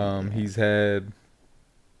 He's had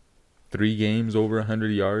 3 games over 100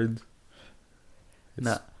 yards. It's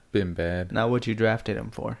Not- been bad. Not what you drafted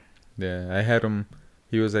him for. Yeah, I had him.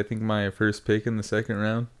 He was, I think, my first pick in the second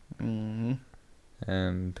round. Mm-hmm.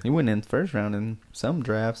 And He went in the first round in some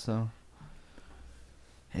drafts, so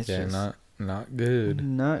it's yeah, just not good.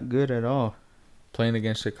 not good at all. playing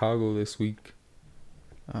against Chicago this week.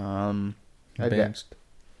 A guy, Benched.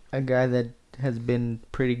 a guy that has been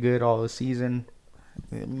pretty good all the season.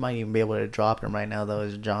 Might even be able to drop him right now though.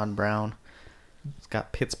 Is John Brown. He's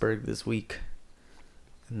got Pittsburgh this week,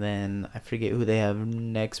 and then I forget who they have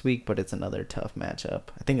next week, but it's another tough matchup.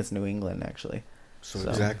 I think it's New England actually. So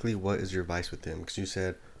exactly what is your advice with him? Because you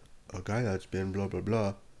said a guy that's been blah blah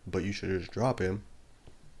blah, but you should just drop him,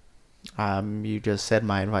 You just said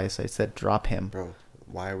my advice. I said drop him. bro.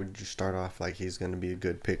 Why would you start off like he's gonna be a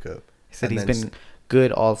good pickup? I said And he's then been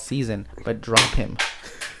good all season, but drop him.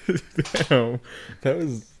 Damn, that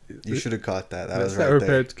was. You should have caught that. That That was Sour right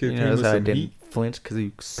there. Patch Kid You came know with how I some didn't heat. flinch because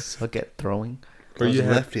you suck at throwing. Or I was you a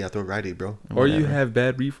have, lefty. I throw righty, bro. or you Whatever. have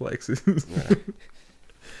bad reflexes. Yeah.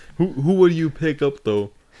 Who would you pick up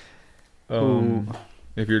though? Who?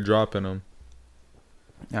 If you're dropping them.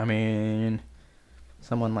 I mean,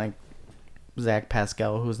 someone like Zach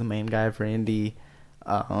Pascal, who's the main guy for Indy.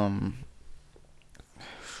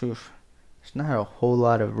 There's not a whole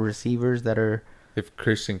lot of receivers that are. If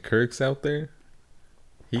Christian Kirk's out there,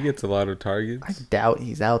 he gets a lot of targets. I doubt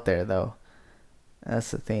he's out there though.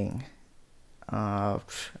 That's the thing. I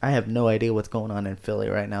have no idea what's going on in Philly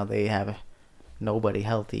right now. They have nobody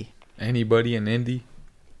healthy. Anybody in Indy?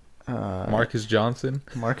 Uh, Marcus Johnson.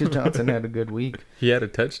 Marcus Johnson had a good week. He had a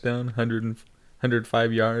touchdown,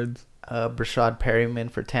 105 yards. Brashad Perryman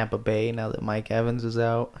for Tampa Bay now that Mike Evans is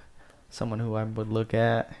out. Someone who I would look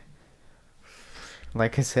at.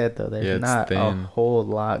 Like I said, though, there's Yeah, it's not a thin. whole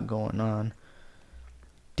lot going on.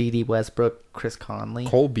 D.D. Westbrook, Chris Conley.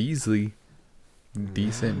 Cole Beasley,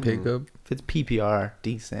 decent pickup If it's PPR,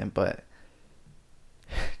 decent, but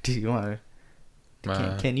do you want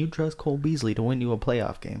to... Can you trust Cole Beasley to win you a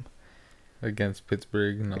playoff game? against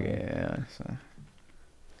Pittsburgh. No. Yeah. So.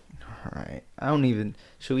 All right. I don't even...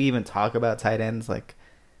 Should we even talk about tight ends? Like,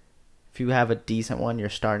 if you have a decent one, you're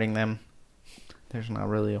starting them. There's not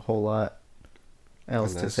really a whole lot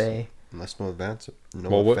else to Unless- say. Unless no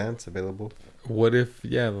Well, what- advance available. What if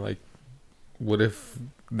what if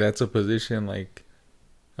that's a position like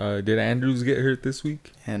did Andrews get hurt this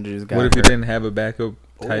week? Andrews got What if you hurt. didn't have a backup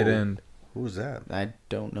tight Oh. end? Who's that? I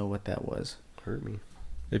don't know what that was. Hurt me.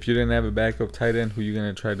 If you didn't have a backup tight end, who you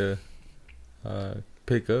gonna try to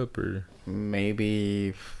pick up or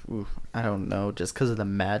Maybe... I don't know. Just because of the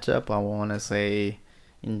matchup, I want to say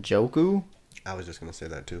Njoku. I was just gonna say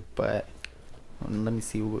that too. But let me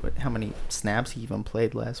see how many snaps he even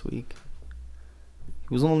played last week.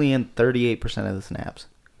 He was only in 38% of the snaps.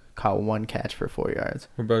 Caught one catch for 4 yards.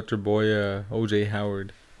 what about your boy OJ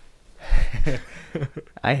Howard?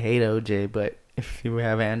 I hate OJ, but if you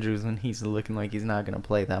have Andrews and he's looking like he's not going to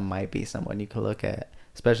play, that might be someone you could look at.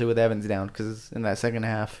 Especially with Evans down, because in that second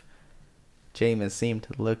half, Jameis seemed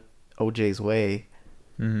to look OJ's way.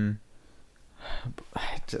 Mm-hmm.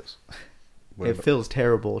 What It about- feels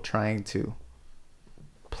terrible trying to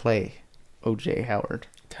play OJ Howard.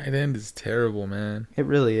 Tight end is terrible, man. It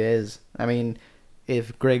really is. I mean,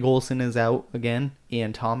 if Greg Olsen is out again,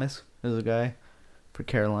 Ian Thomas is a guy for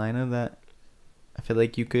Carolina that I feel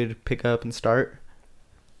like you could pick up and start.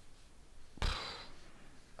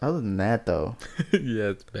 Other than that, though, Yeah,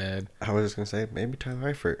 it's bad. I was just gonna say maybe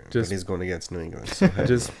Tyler Eifert. Just- But he's going against New England. So heck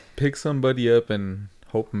Just no. pick somebody up and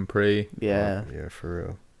hope and pray. yeah, Yeah, for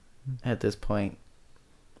real. at this point,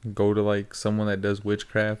 Go to like someone that does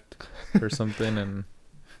witchcraft or something and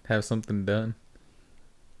have something done.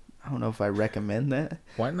 I don't know if I recommend that.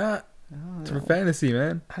 Why not? I It's for don't, fantasy,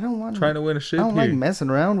 man. I don't want Trying to win a ship I don't here. like messing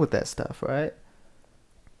around with that stuff, right?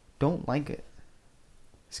 Don't like it.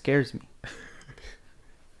 Scares me.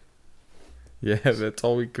 Yeah, that's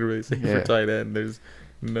all we could really say Yeah. for tight end. There's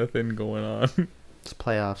nothing going on. It's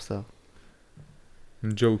playoffs, though.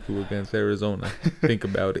 Njoku against Arizona. Think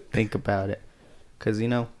about it. Think about it. Because,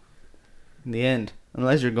 in the end,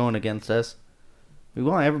 unless you're going against us, we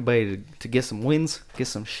want everybody to get some wins, get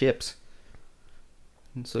some ships.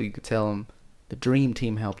 And so you could tell them the dream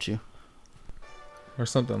team helped you. Or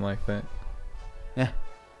something like that.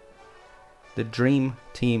 The dream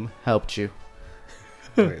team helped you.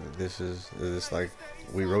 Wait, is this like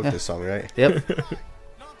we wrote this song, right? Yep.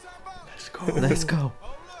 Let's go.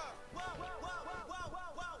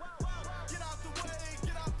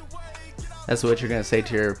 That's what you're going to say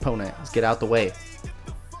to your opponent. Is get out the way.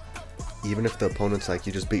 Even if the opponent's like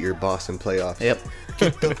you just beat your boss in playoffs. Yep.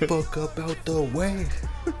 Get the fuck up out the way.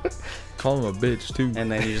 Call him a bitch, too.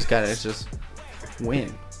 And then you just got to just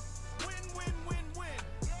win.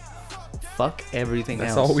 Fuck everything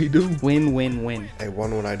That's else. all we do. Win, win, win. Hey,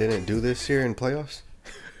 one what I didn't do this year in playoffs.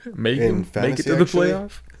 Make In it fantasy, to the actually?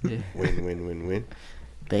 playoff. Yeah. Win, win, win, win.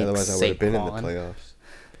 Thanks, Otherwise, I would have been in the Saquon.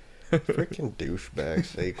 playoffs. Freaking douchebag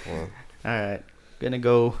Saquon. All right, gonna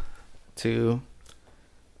go to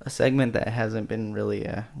a segment that hasn't been really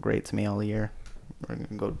great to me all year. We're gonna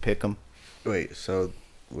go to pick 'em. Wait, so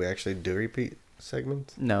we actually do repeat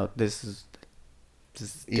segments? No, this is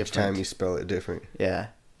Each different. time you spell it different. Yeah.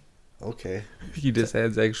 Okay. He just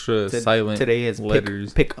adds extra To- silent today is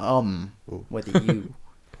letters. pick Ooh. with a U.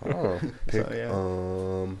 Oh, pick,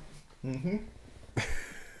 So, yeah. Mm-hmm.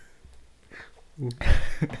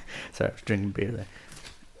 Sorry, I was drinking beer there.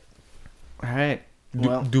 All right. Do,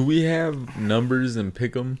 Well, do we have numbers and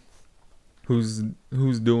pick 'em? Who's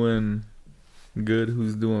doing good?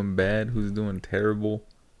 Who's doing bad? Who's doing terrible?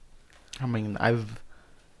 I mean,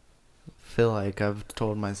 feel like I've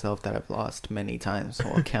told myself that I've lost many times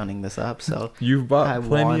while counting this up. So You've bought I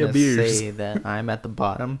plenty want of to beers. say that I'm at the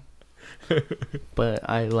bottom. But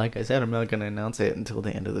like I said, I'm not gonna announce it until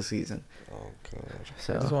the end of the season. Oh, God. I just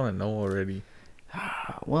So, want to know already.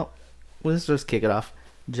 well, let's just kick it off.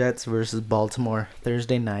 Jets versus Baltimore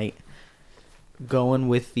Thursday night. Going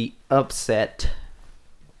with the upset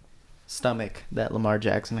stomach that Lamar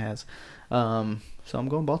Jackson has. So I'm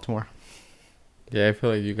going Baltimore. Yeah, I feel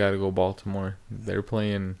like you got to go Baltimore. They're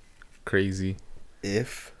playing crazy.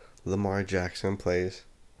 If Lamar Jackson plays,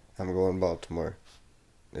 I'm going Baltimore.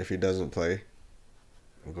 If he doesn't play,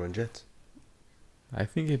 I'm going Jets. I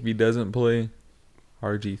think if he doesn't play,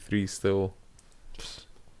 RG3 still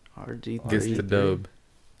RG3 gets the dub.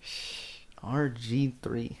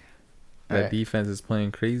 RG3. That Alright. defense is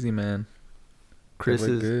playing crazy, man. They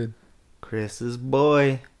look good. Chris's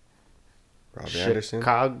boy. Robbie Anderson.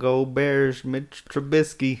 Chicago Bears, Mitch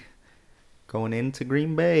Trubisky, going into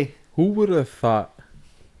Green Bay. Who would have thought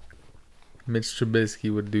Mitch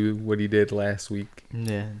Trubisky would do what he did last week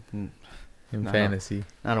Yeah, in No. fantasy?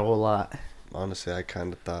 not a whole lot. Honestly, I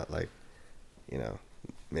kind of thought, like,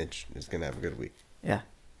 Mitch is going to have a good week. Yeah,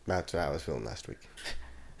 That's what I was feeling last week.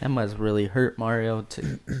 that must really hurt Mario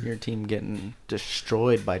to your team getting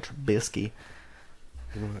destroyed by Trubisky.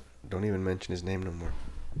 You know what? Don't even mention his name no more.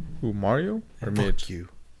 Who, Mario or Fuck Mitch? you,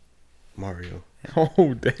 Mario.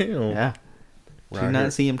 Oh, damn. Yeah, We're did you out, not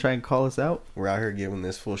here, see him try and call us out? we're out here giving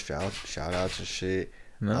this full shout outs and shit.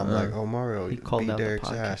 Nuh-uh. I'm like, oh, Mario, He you called beat out the Derek's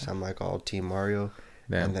podcast. ass. I'm like, all Team Mario.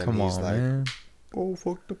 Damn, and then come he's on, like, man. Oh,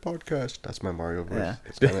 fuck the podcast. That's my Mario voice. Yeah.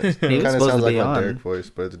 It's kinda, it He was kind of supposed sounds to like be my on. Derek voice,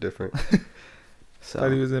 but it's different. So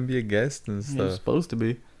Thought he was gonna be a guest and he was stuff. supposed to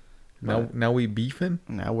be. Now we beefing?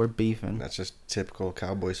 Now we're beefing. That's just typical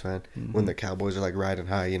Cowboys fan. Mhm. When the Cowboys are like riding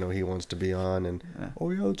high, he wants to be on and Yeah. oh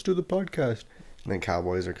yeah, let's do the podcast. And then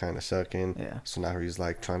Cowboys are kind of sucking. Yeah. So now he's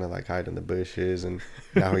like trying to like hide in the bushes, and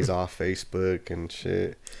now he's off Facebook and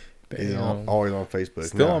shit. He's Damn. always on Facebook.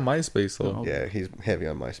 Still now. on MySpace though. Oh. Yeah, he's heavy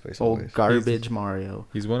on MySpace. Old Always. garbage Mario.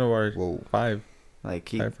 He's one of our Whoa, five Like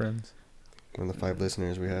friends. one of the 5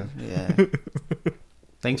 listeners we have. yeah.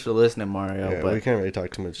 Thanks for listening, Mario. Yeah, but we can't really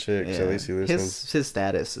talk too much shit. 'Cause at least he listens. his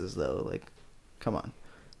status is though, like, come on.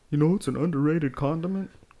 You know it's an underrated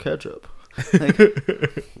condiment? Ketchup. Like,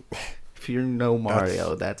 if you know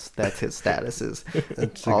Mario, that's his status is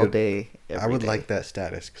That's a all good- day. I would every like day. that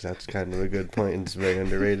status because that's kind of a good point and it's very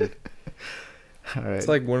underrated. All right. It's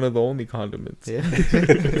like one of the only condiments. yeah.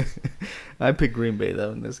 I pick Green Bay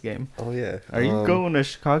though in this game. Oh yeah. Are you going to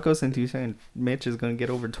Chicago since you saying Mitch is going to get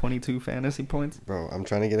over 22 fantasy points? Bro, I'm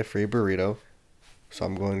trying to get a free burrito, so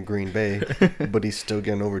I'm going Green Bay, but he's still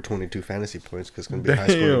getting over 22 fantasy points because it's going to be a high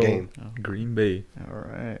scoring game. Green Bay. All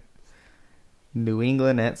right. New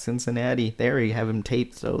England at Cincinnati. They already have him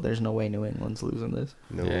taped, so there's no way New England's losing this.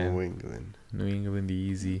 No Yeah. England. New England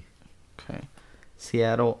easy. Okay.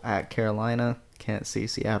 Seattle at Carolina. Can't see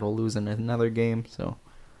Seattle losing another game, so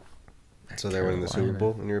So they're winning the Super Carolina.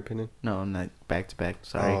 Bowl, in your opinion? no, not back to back.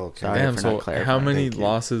 Sorry. Oh, okay. Sorry Damn, for so not clarifying. how many Thank you.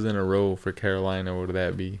 losses in a row for Carolina would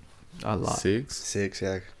that be? A lot. 6? 6,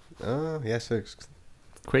 yeah. Yeah, 6.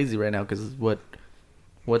 Crazy right now because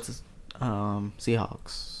what's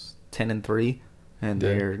Seahawks 10-3, and Yeah.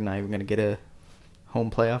 they're not even gonna get a home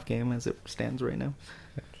playoff game as it stands right now.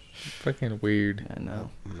 Fucking weird. I know.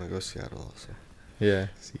 I'm going to go Seattle also. Yeah,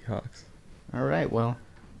 Seahawks. All right, well,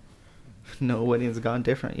 nobody's gone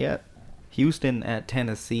different yet. Houston at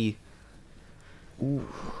Tennessee. Ooh,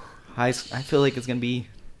 I feel like it's gonna be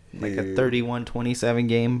like a Yeah. 31-27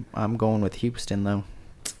 game. I'm going with Houston though.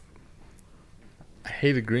 I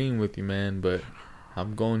hate agreeing with you, man, but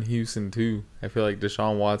I'm going Houston too. I feel like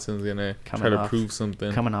Deshaun Watson's gonna Coming try to off- prove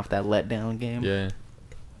something. Coming off that letdown game. Yeah.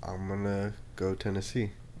 I'm going to go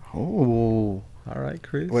Tennessee. Oh. All right,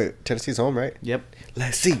 Chris. Wait, Tennessee's home, right? Yep.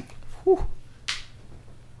 Let's see. Whew.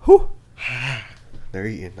 They're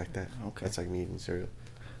eating like that. Okay. That's like me eating cereal.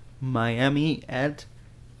 Miami at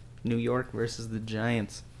New York versus the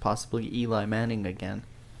Giants. possibly Eli Manning again.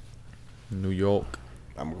 New York.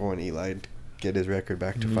 I'm going Eli to get his record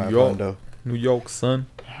back to New 500. York. New York, son.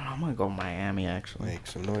 I'm gonna go Miami actually. Make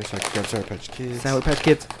some noise so I can grab Sour Patch Kids. Sour Patch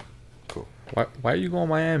Kids. Cool. Why are you going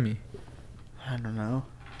Miami? I don't know.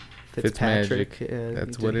 Fitzmagic. Yeah,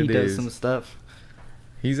 That's he what he it does is. some stuff.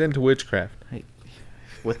 He's into witchcraft.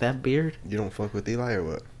 With that beard, You don't fuck with Eli or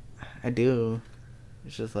what? I do.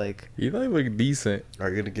 It's just like Eli look decent. Are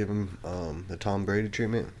you gonna give him the Tom Brady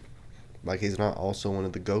treatment? Like he's not also one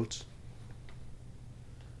of the goats?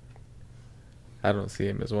 I don't see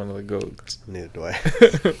him as one of the goats. Neither do I.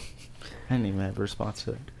 I didn't even have a response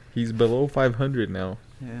to it. He's below 500 now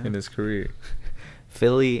Yeah. in his career.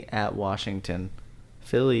 Philly at Washington.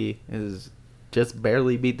 Philly is just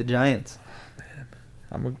barely beat the Giants.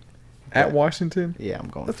 At Washington. Yeah, I'm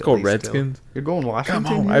going. Let's Philly go still. Redskins. You're going Washington?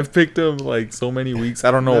 Come on, here? I've picked them like so many weeks. I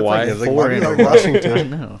don't know That's why. like it's like, Four why do you in a like row. Washington? I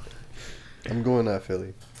know. I'm going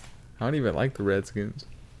Philly. I don't even like the Redskins.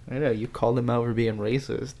 I know. You called them out for being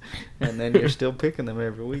racist, and then you're still picking them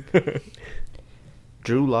every week.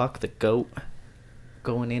 Drew Lock, the GOAT,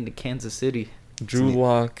 going into Kansas City. Drew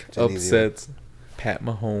Lock it's an easy one. upsets Pat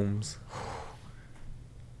Mahomes.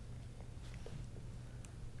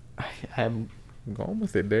 I'm I'm going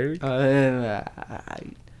with it, Derek.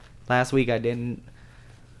 last week I didn't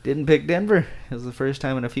pick Denver. It was the first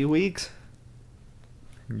time in a few weeks.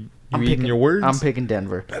 You I'm eating picking, your words? I'm picking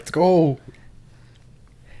Denver. Let's go.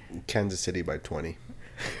 Kansas City by 20.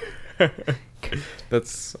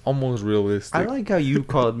 That's almost realistic. I like how you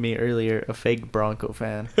called me earlier a fake Bronco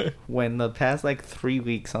fan when the past like 3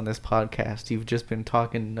 weeks on this podcast you've just been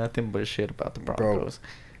talking nothing but shit about the Bro, Broncos.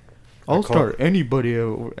 I I'll call- start anybody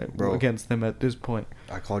Bro. against them at this point.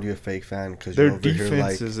 I called you a fake fan because Their you're over here like,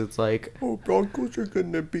 defenses, it's like oh, Broncos are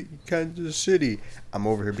going to beat Kansas City. I'm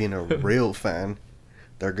over here being a real fan.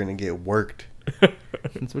 They're going to get worked.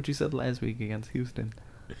 that's what you said last week against Houston.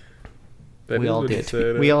 That we is all what he did.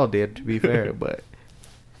 said. We all did, to be fair, but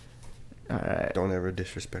all right. Don't ever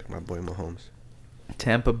disrespect my boy Mahomes.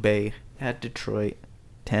 Tampa Bay at Detroit.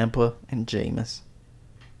 Tampa and Jameis.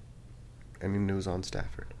 Any news on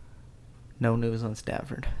Stafford? No news on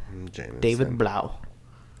Stafford. Jameis. David Blau.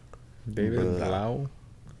 David Blah. Blau.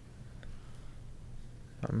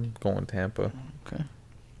 I'm going Tampa. Okay.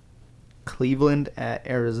 Cleveland at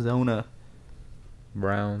Arizona.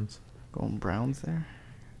 Browns. Going Browns there.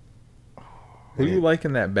 Who do you like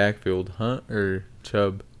in that backfield, Hunt or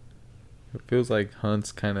Chubb? It feels like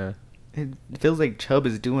Hunt's kind of... It feels like Chubb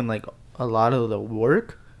is doing like a lot of the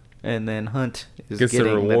work, and then Hunt is Gets the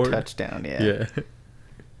getting the reward. touchdown. Yeah.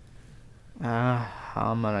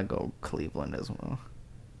 I'm gonna go Cleveland as well.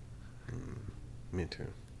 Me too.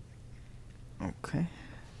 Okay.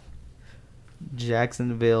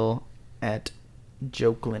 Jacksonville at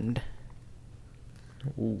Jokeland.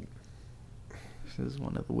 Ooh. This is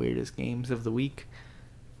one of the weirdest games of the week.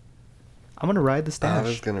 I'm gonna ride the I stash.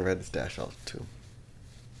 was going to read the stash also too.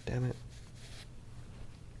 Damn it.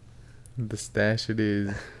 The stash it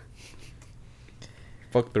is.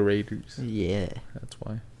 Fuck the Raiders. Yeah. That's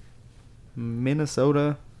why.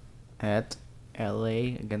 Minnesota at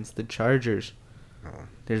LA against the Chargers. Oh.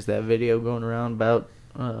 There's that video going around about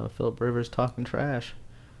Philip Rivers talking trash.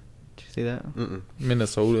 Did you see that? Mm-mm.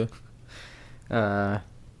 Minnesota. I'm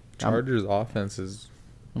Chargers offense is...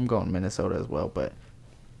 going Minnesota as well, but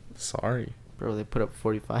Sorry. bro, they put up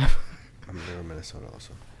 45. I'm going to go Minnesota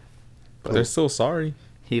also. But they're still sorry.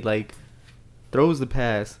 He like throws the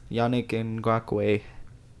pass. Yannick Ngakoue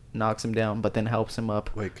knocks him down, but then helps him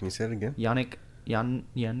up. Wait, can you say it again? Yannick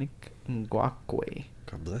Ngakoue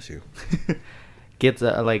God bless you. gets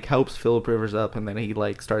like helps Philip Rivers up, and then he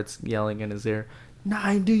like starts yelling in his ear,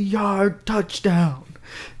 90-yard touchdown.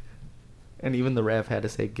 And even the ref had to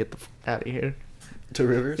say, "Get the out of here." To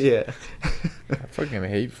Rivers? Yeah. I fucking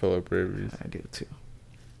hate Philip Rivers. I do too.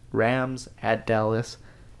 Rams at Dallas.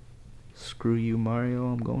 Screw you, Mario.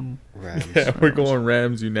 I'm going. Rams. Yeah, we're going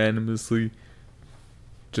Rams unanimously.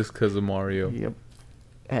 Just because of Mario. Yep.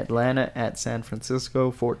 Atlanta at San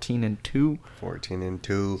Francisco. 14-2.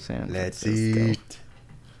 14-2. San Let's Francisco. eat.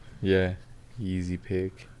 Yeah. Easy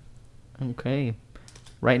pick. Okay.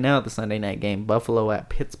 Right now at the Sunday night game, Buffalo at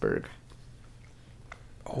Pittsburgh.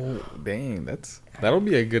 Oh, dang. That'll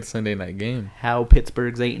be a good Sunday night game. How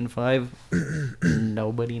Pittsburgh's 8-5,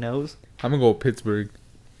 nobody knows. I'm going to go Pittsburgh.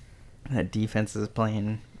 That defense is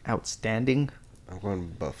playing outstanding. I'm going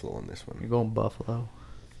Buffalo on this You're one. going Buffalo.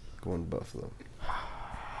 Going Buffalo.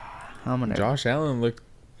 I'm gonna. Josh Allen looked...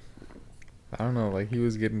 I don't know. Like, he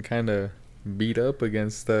was getting kind of beat up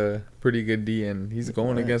against a pretty good D, and he's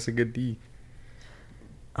going Right. against a good D.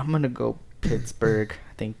 I'm gonna go Pittsburgh.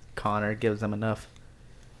 I think Connor gives them enough.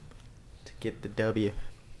 get the W.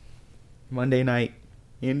 Monday night,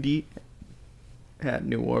 Indy at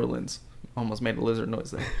New Orleans. Almost made a lizard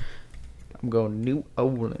noise there. I'm going New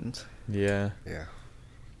Orleans. Yeah, Yeah.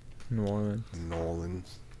 New Orleans.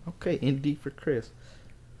 Nolans. Okay, Indy for Chris.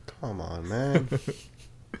 Come on, man.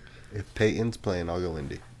 If Peyton's playing, I'll go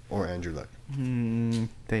Indy. Or Andrew Luck.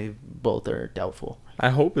 They both are doubtful. I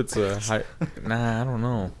hope it's a high. Nah, I don't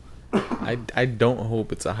know. I don't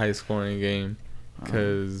hope it's a high scoring game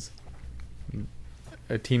because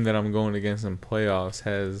a team that I'm going against in playoffs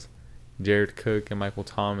has Jared Cook and Michael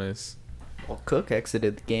Thomas. Well, Cook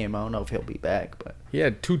exited the game. I don't know if he'll be back, but He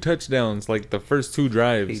had 2 touchdowns like the first 2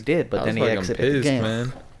 drives. he did. But I then was he fucking exited the game.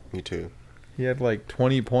 man. Me too. He had like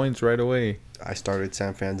 20 points right away. I started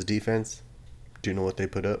San Fran's defense. Do you know what they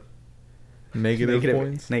put up? Negative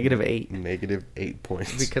points. -8. -8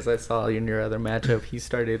 points. Because I saw in your other matchup, he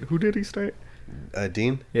started. Who did he start?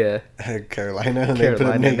 Dean? Yeah, Carolina. And they put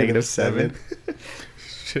up Carolina, -7.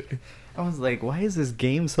 Shit. I was like, why is this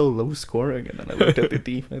game so low scoring? And then I looked at the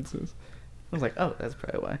defenses. I was like, oh, that's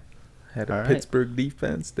probably why. Had a All right. Pittsburgh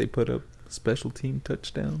defense. They put up special team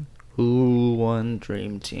touchdown. Who won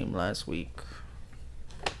Dream Team last week?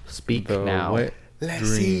 Speak The now. wet Let's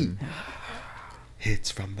dream. see.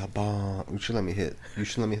 Hits from the bong. You should let me hit. You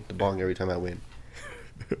should let me hit the bong every time I win.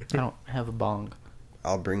 I don't have a bong.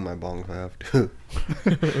 I'll bring my bong if I have to.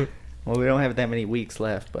 Well, we don't have that many weeks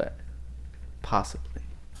left, but possibly.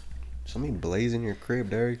 Just let me blaze in your crib,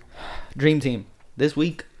 Derek. Dream Team. This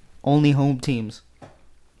week, only home teams.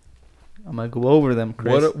 I'm going to go over them,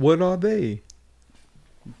 Chris. What are they?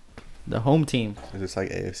 The home team. Is this like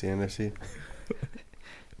AFC, NFC?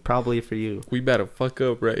 Probably for you. We better fuck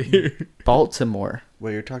up right here. Baltimore.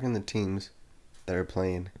 Well, you're talking the teams that are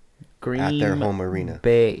playing Green at their home arena.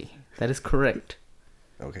 Bay. That is correct.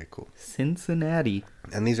 Okay, cool. Cincinnati.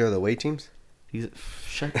 And these are the away teams? These,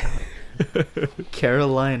 shut up.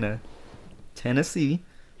 Carolina. Tennessee.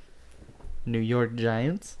 New York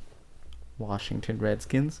Giants. Washington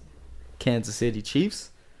Redskins. Kansas City Chiefs.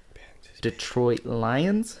 Detroit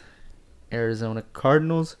Lions. Arizona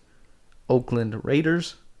Cardinals. Oakland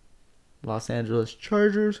Raiders. Los Angeles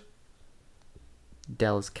Chargers.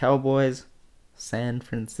 Dallas Cowboys. San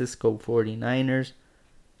Francisco 49ers.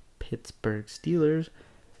 Pittsburgh Steelers.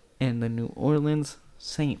 And the New Orleans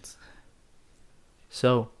Saints.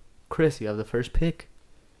 So, Chris, you have the first pick.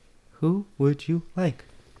 Who would you like?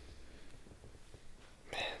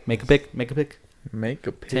 Make a pick. Make a pick. Make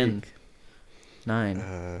a pick. 10,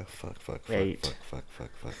 9, Fuck, 8, fuck,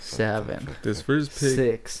 7, This first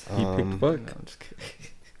pick, 6. he picked fuck. No, I'm just kidding.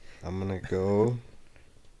 I'm gonna go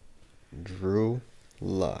Drew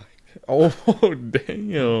Luck. Oh,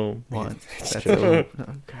 damn. 1. That's oh,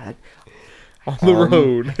 God. On the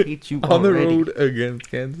road. I hate you On the already. road against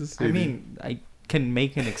Kansas City. I mean, I can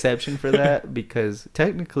make an exception for that because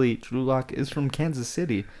technically Drew Lock is from Kansas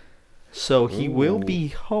City. So he will be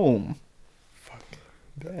home.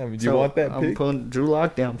 damn, do So you want that I'm pick? putting Drew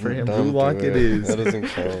Lock down for him. Don't Drew Lock do it is. That doesn't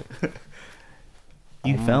count.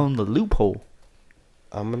 You found the loophole.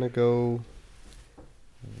 I'm gonna go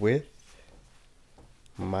with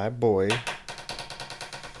my boy.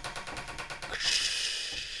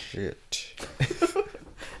 Shit.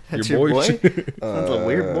 That's Your your boy? boy? Sounds a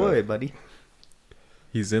weird boy, buddy.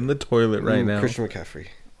 He's in the toilet right now. Christian McCaffrey.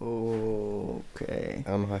 Okay. I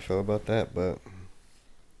don't know how I feel about that, but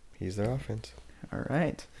he's their offense. All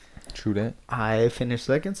right. True that. I finished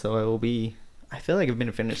second, so I will be. I feel like I've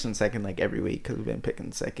been finishing second like every week because we've been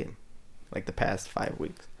picking second like the past 5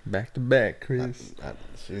 weeks. Back to back, Chris.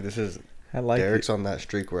 See, this is I like Derek's it. on that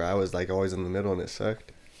streak where I was like always in the middle and it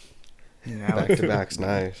sucked. Now Back to back's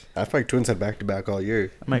nice. I feel like Twins had back to back all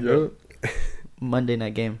year. I might go Monday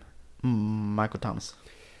night game. Michael Thomas.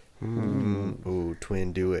 Ooh,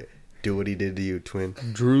 Twin, do it. Do what he did to you, Twin.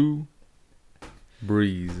 Drew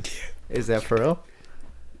Brees. Is that for real?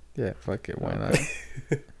 Yeah, fuck it. Why not?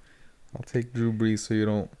 I'll take Drew Brees so you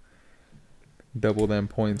don't double them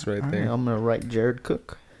points right All right, there. I'm gonna write Jared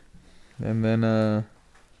Cook. And then,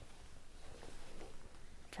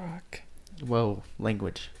 fuck. Whoa,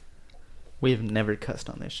 language. We've never cussed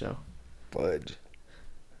on this show. Budge.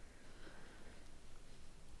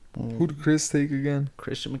 Who did Chris take again?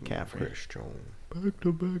 Christian McCaffrey. Chris Jones.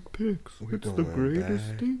 Back-to-back picks. We're It's the going greatest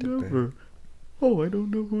thing back-to-back. ever. Oh, I don't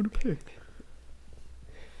know who to pick.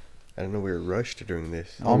 I don't know, we were rushed during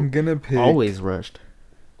this. I'm gonna pick Always rushed.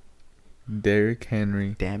 Derrick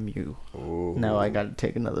Henry Damn you. Ooh. Now I gotta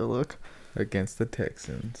take another look. against the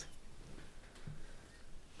Texans.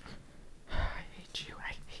 I hate you.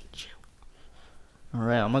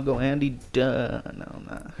 Alright, I'm gonna go Andy No, I'm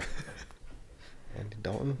not. Andy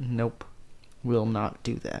Dalton? Nope. Will not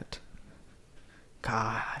do that.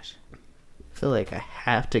 Gosh. I feel like I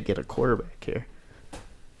have to get a quarterback here.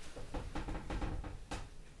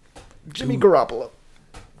 Jimmy Garoppolo.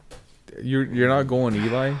 You're not going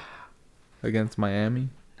Eli against Miami?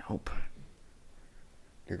 Nope.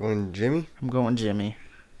 You're going Jimmy? I'm going Jimmy.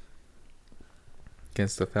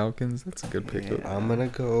 Against the Falcons? That's a good pickup. Yeah. I'm gonna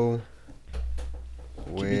go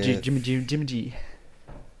with Jimmy G.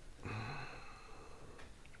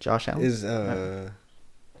 Josh Allen? Is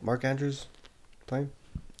Mark Andrews playing?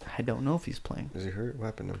 I don't know if he's playing. Is he hurt? What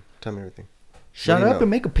happened to him? Tell me everything. Shut do you up know? and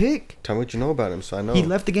make a pick. Tell me what you know about him so I know. He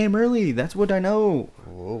left the game early. That's what I know.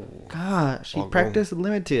 Whoa. Gosh, he All practiced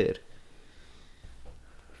limited.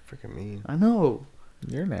 Freaking mean. I know.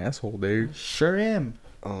 You're an asshole, dude. Sure am.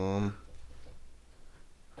 I'm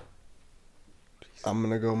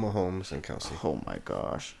gonna go Mahomes and Kelsey. Oh my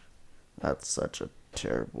gosh. That's such a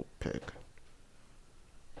terrible pick.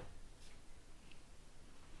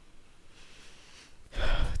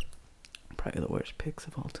 Probably the worst picks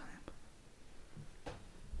of all time.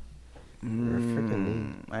 You're freaking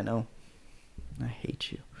mean. I know. I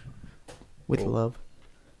hate you. With Oh. love.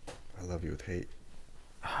 I love you with hate.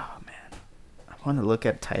 Oh man. I want to look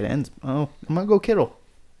at tight ends. Oh, I'm gonna go Kittle.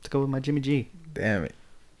 Let's go with my Jimmy G. Damn it.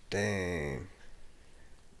 Dang.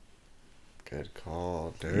 Good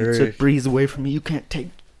call, You dude. took Breeze away from me. You can't take.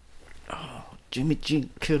 Oh, Jimmy G.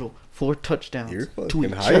 Kittle. 4 touchdowns. You're to fucking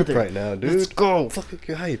each hype other. right now, dude. Let's go. Fucking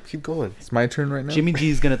you're hype. Keep going. It's my turn right now. Jimmy G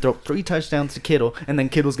is gonna throw 3 touchdowns to Kittle, and then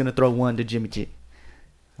Kittle's gonna throw 1 to Jimmy G.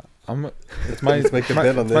 It's my Let's make a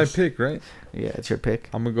bet on it's my this. pick, right? Yeah, it's your pick.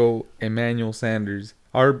 I'm gonna go Emmanuel Sanders.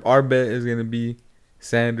 Our bet is gonna be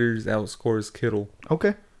Sanders outscores Kittle.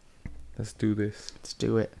 Okay, Let's do this. let's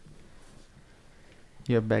do it.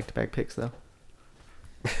 You have back-to-back picks though.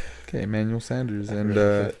 Okay, Emmanuel Sanders I and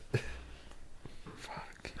really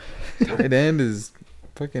tight end is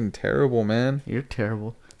fucking terrible, man. You're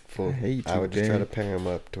terrible. Full. I hate I you, would just try Jay. to pair him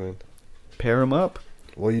up, twin. Pair him up.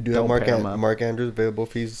 Well, you do Don't have pair him up. Mark Andrews available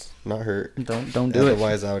if he's not hurt. Don't do it.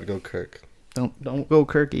 Otherwise, I would go Kirk. Don't go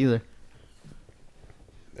Kirk either.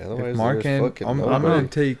 Otherwise, If Mark there's and fucking I'm nobody. gonna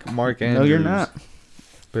take Mark Andrews. No, you're not.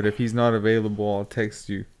 But if he's not available, I'll text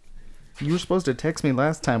you. You were supposed to text me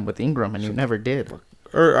last time with Ingram, and you never did.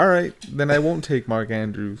 Or all right, then I won't take Mark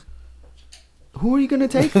Andrews. Who are you gonna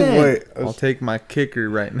take then? Wait, I'll take my kicker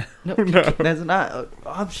right now. No, that's not an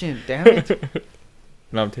option. Damn it.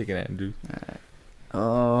 No, I'm taking Andrews.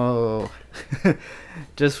 Oh,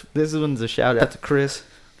 just this one's a shout out to Chris.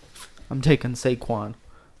 I'm taking Saquon.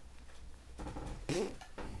 Did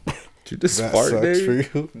you just that fart sucks there?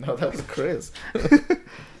 for you. No, that was Chris.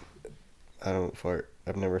 I don't fart.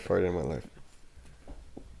 I've never farted in my life.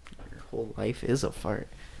 Your whole life is a fart.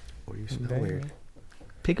 Well, you smell Damn. weird.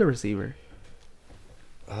 Pick a receiver.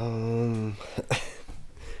 I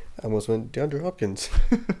almost went DeAndre Hopkins.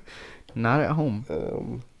 Not at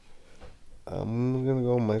home. I'm gonna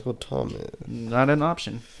go Michael Thomas. Not an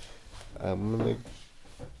option. I'm gonna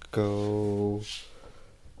go.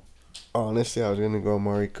 Honestly, I was gonna go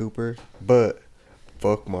Amari Cooper, but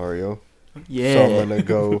fuck Mario. Yeah. So I'm gonna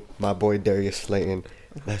go my boy Darius Slayton.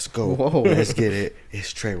 Let's go. Whoa. Let's get it.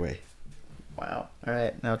 It's Treyway. Wow. All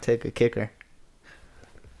right, now take a kicker.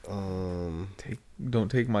 Don't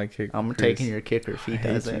take my kicker. I'm Chris. taking your kicker if he I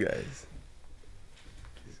hate does you it. guys.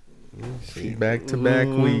 Let me see. Back-to-back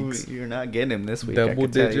Ooh, weeks. You're not getting him this week. I Double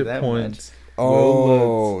can tell you digit that points.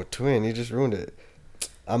 Oh, twin, you just ruined it.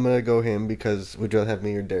 I'm gonna go him because would you rather have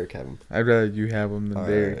me or Derek have him? I'd rather you have him than All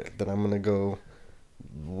Derek. right, then I'm gonna go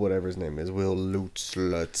whatever his name is. Will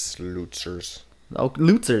Lutzers. Oh,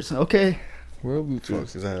 Lutzers. Okay. Well,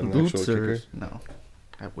 Fuck, is that an actual kicker? Lutzers. No.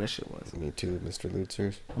 I wish it was. Me too, Mr.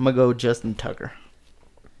 Lutzers. I'm going to go Justin Tucker.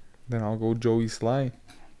 then I'll go Joey Sly.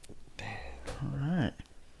 All right.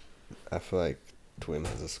 I feel like Twin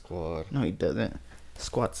has a squad. No, he doesn't.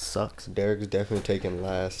 Squad sucks. Derek's definitely taking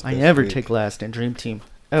last. I this never week. take last in Dream Team.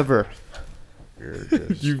 Ever. You're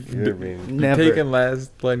just, You've you're been- being, Never. You've taken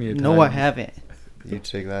last plenty of times. No, I haven't. you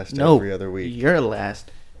take last No. every other week. You're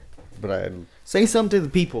last. But I'm Say something to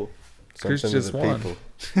the people. Chris something to just the won.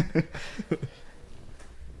 people.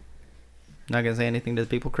 Not going to say anything to the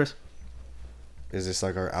people, Chris? Is this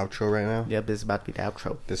like our outro right now? Yep, this is about to be the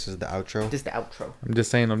outro. This is the outro. This is the outro. I'm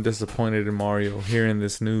just saying I'm disappointed in Mario. Hearing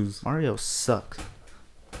this news Mario sucks.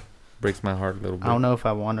 breaks my heart a little bit. I don't know if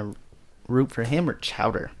I want to root for him or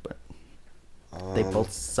Chowder, but they Um,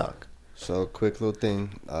 both suck. So, quick little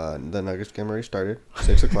thing. The Nuggets game already started.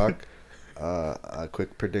 6 o'clock. A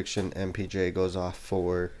quick prediction. MPJ goes off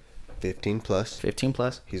for 15 plus. 15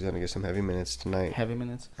 plus. He's going to get some heavy minutes tonight. Heavy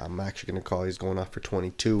minutes. I'm actually going to call he's going off for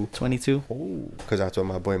 22. 22. Because that's what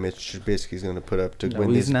my boy Mitch Trubisky's going to put up to No, win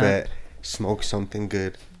he's this not. bet. smoke something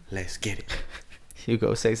good. Let's get it. You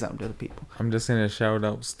go say something to the people. I'm just gonna shout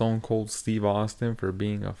out Stone Cold Steve Austin for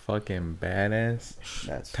being a fucking badass.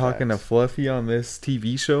 That's Talking to facts. Fluffy on this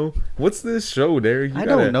TV show. What's this show, Derek? I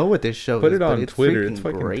don't know what this show Put is. it but on it's Twitter. freaking It's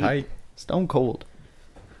fucking great. tight. Stone Cold.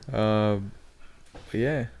 But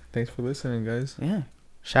yeah, thanks for listening, guys. Yeah.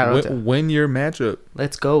 Shout out to. Win your matchup.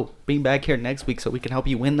 Let's go. Be back here next week so we can help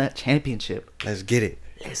you win that championship. Let's get it.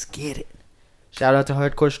 Let's get it. Shout out to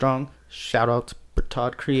Hardcore Strong. Shout out to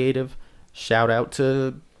Bertod Creative. Shout out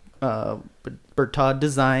to Bertod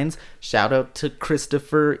Designs. Shout out to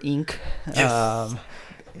Christopher Inc. Yes.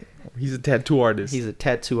 He's a tattoo artist. He's a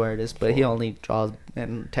tattoo artist, but he only draws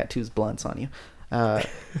and tattoos blunts on you. I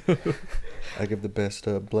give the best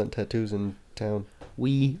blunt tattoos in town.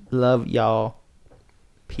 We love y'all.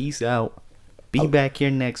 Peace out. Be back here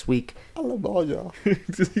next week. I love all y'all.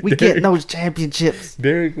 We getting those championships.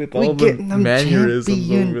 Derek with We all the getting them mannerisms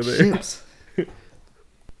over there. championships.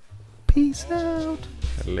 Peace out.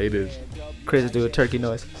 Later. Chris, do a turkey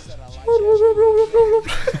noise.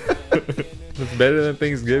 It's better than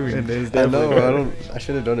Thanksgiving. I know. I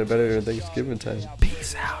should have done it better than Thanksgiving time.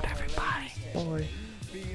 Peace out, everybody. Bye.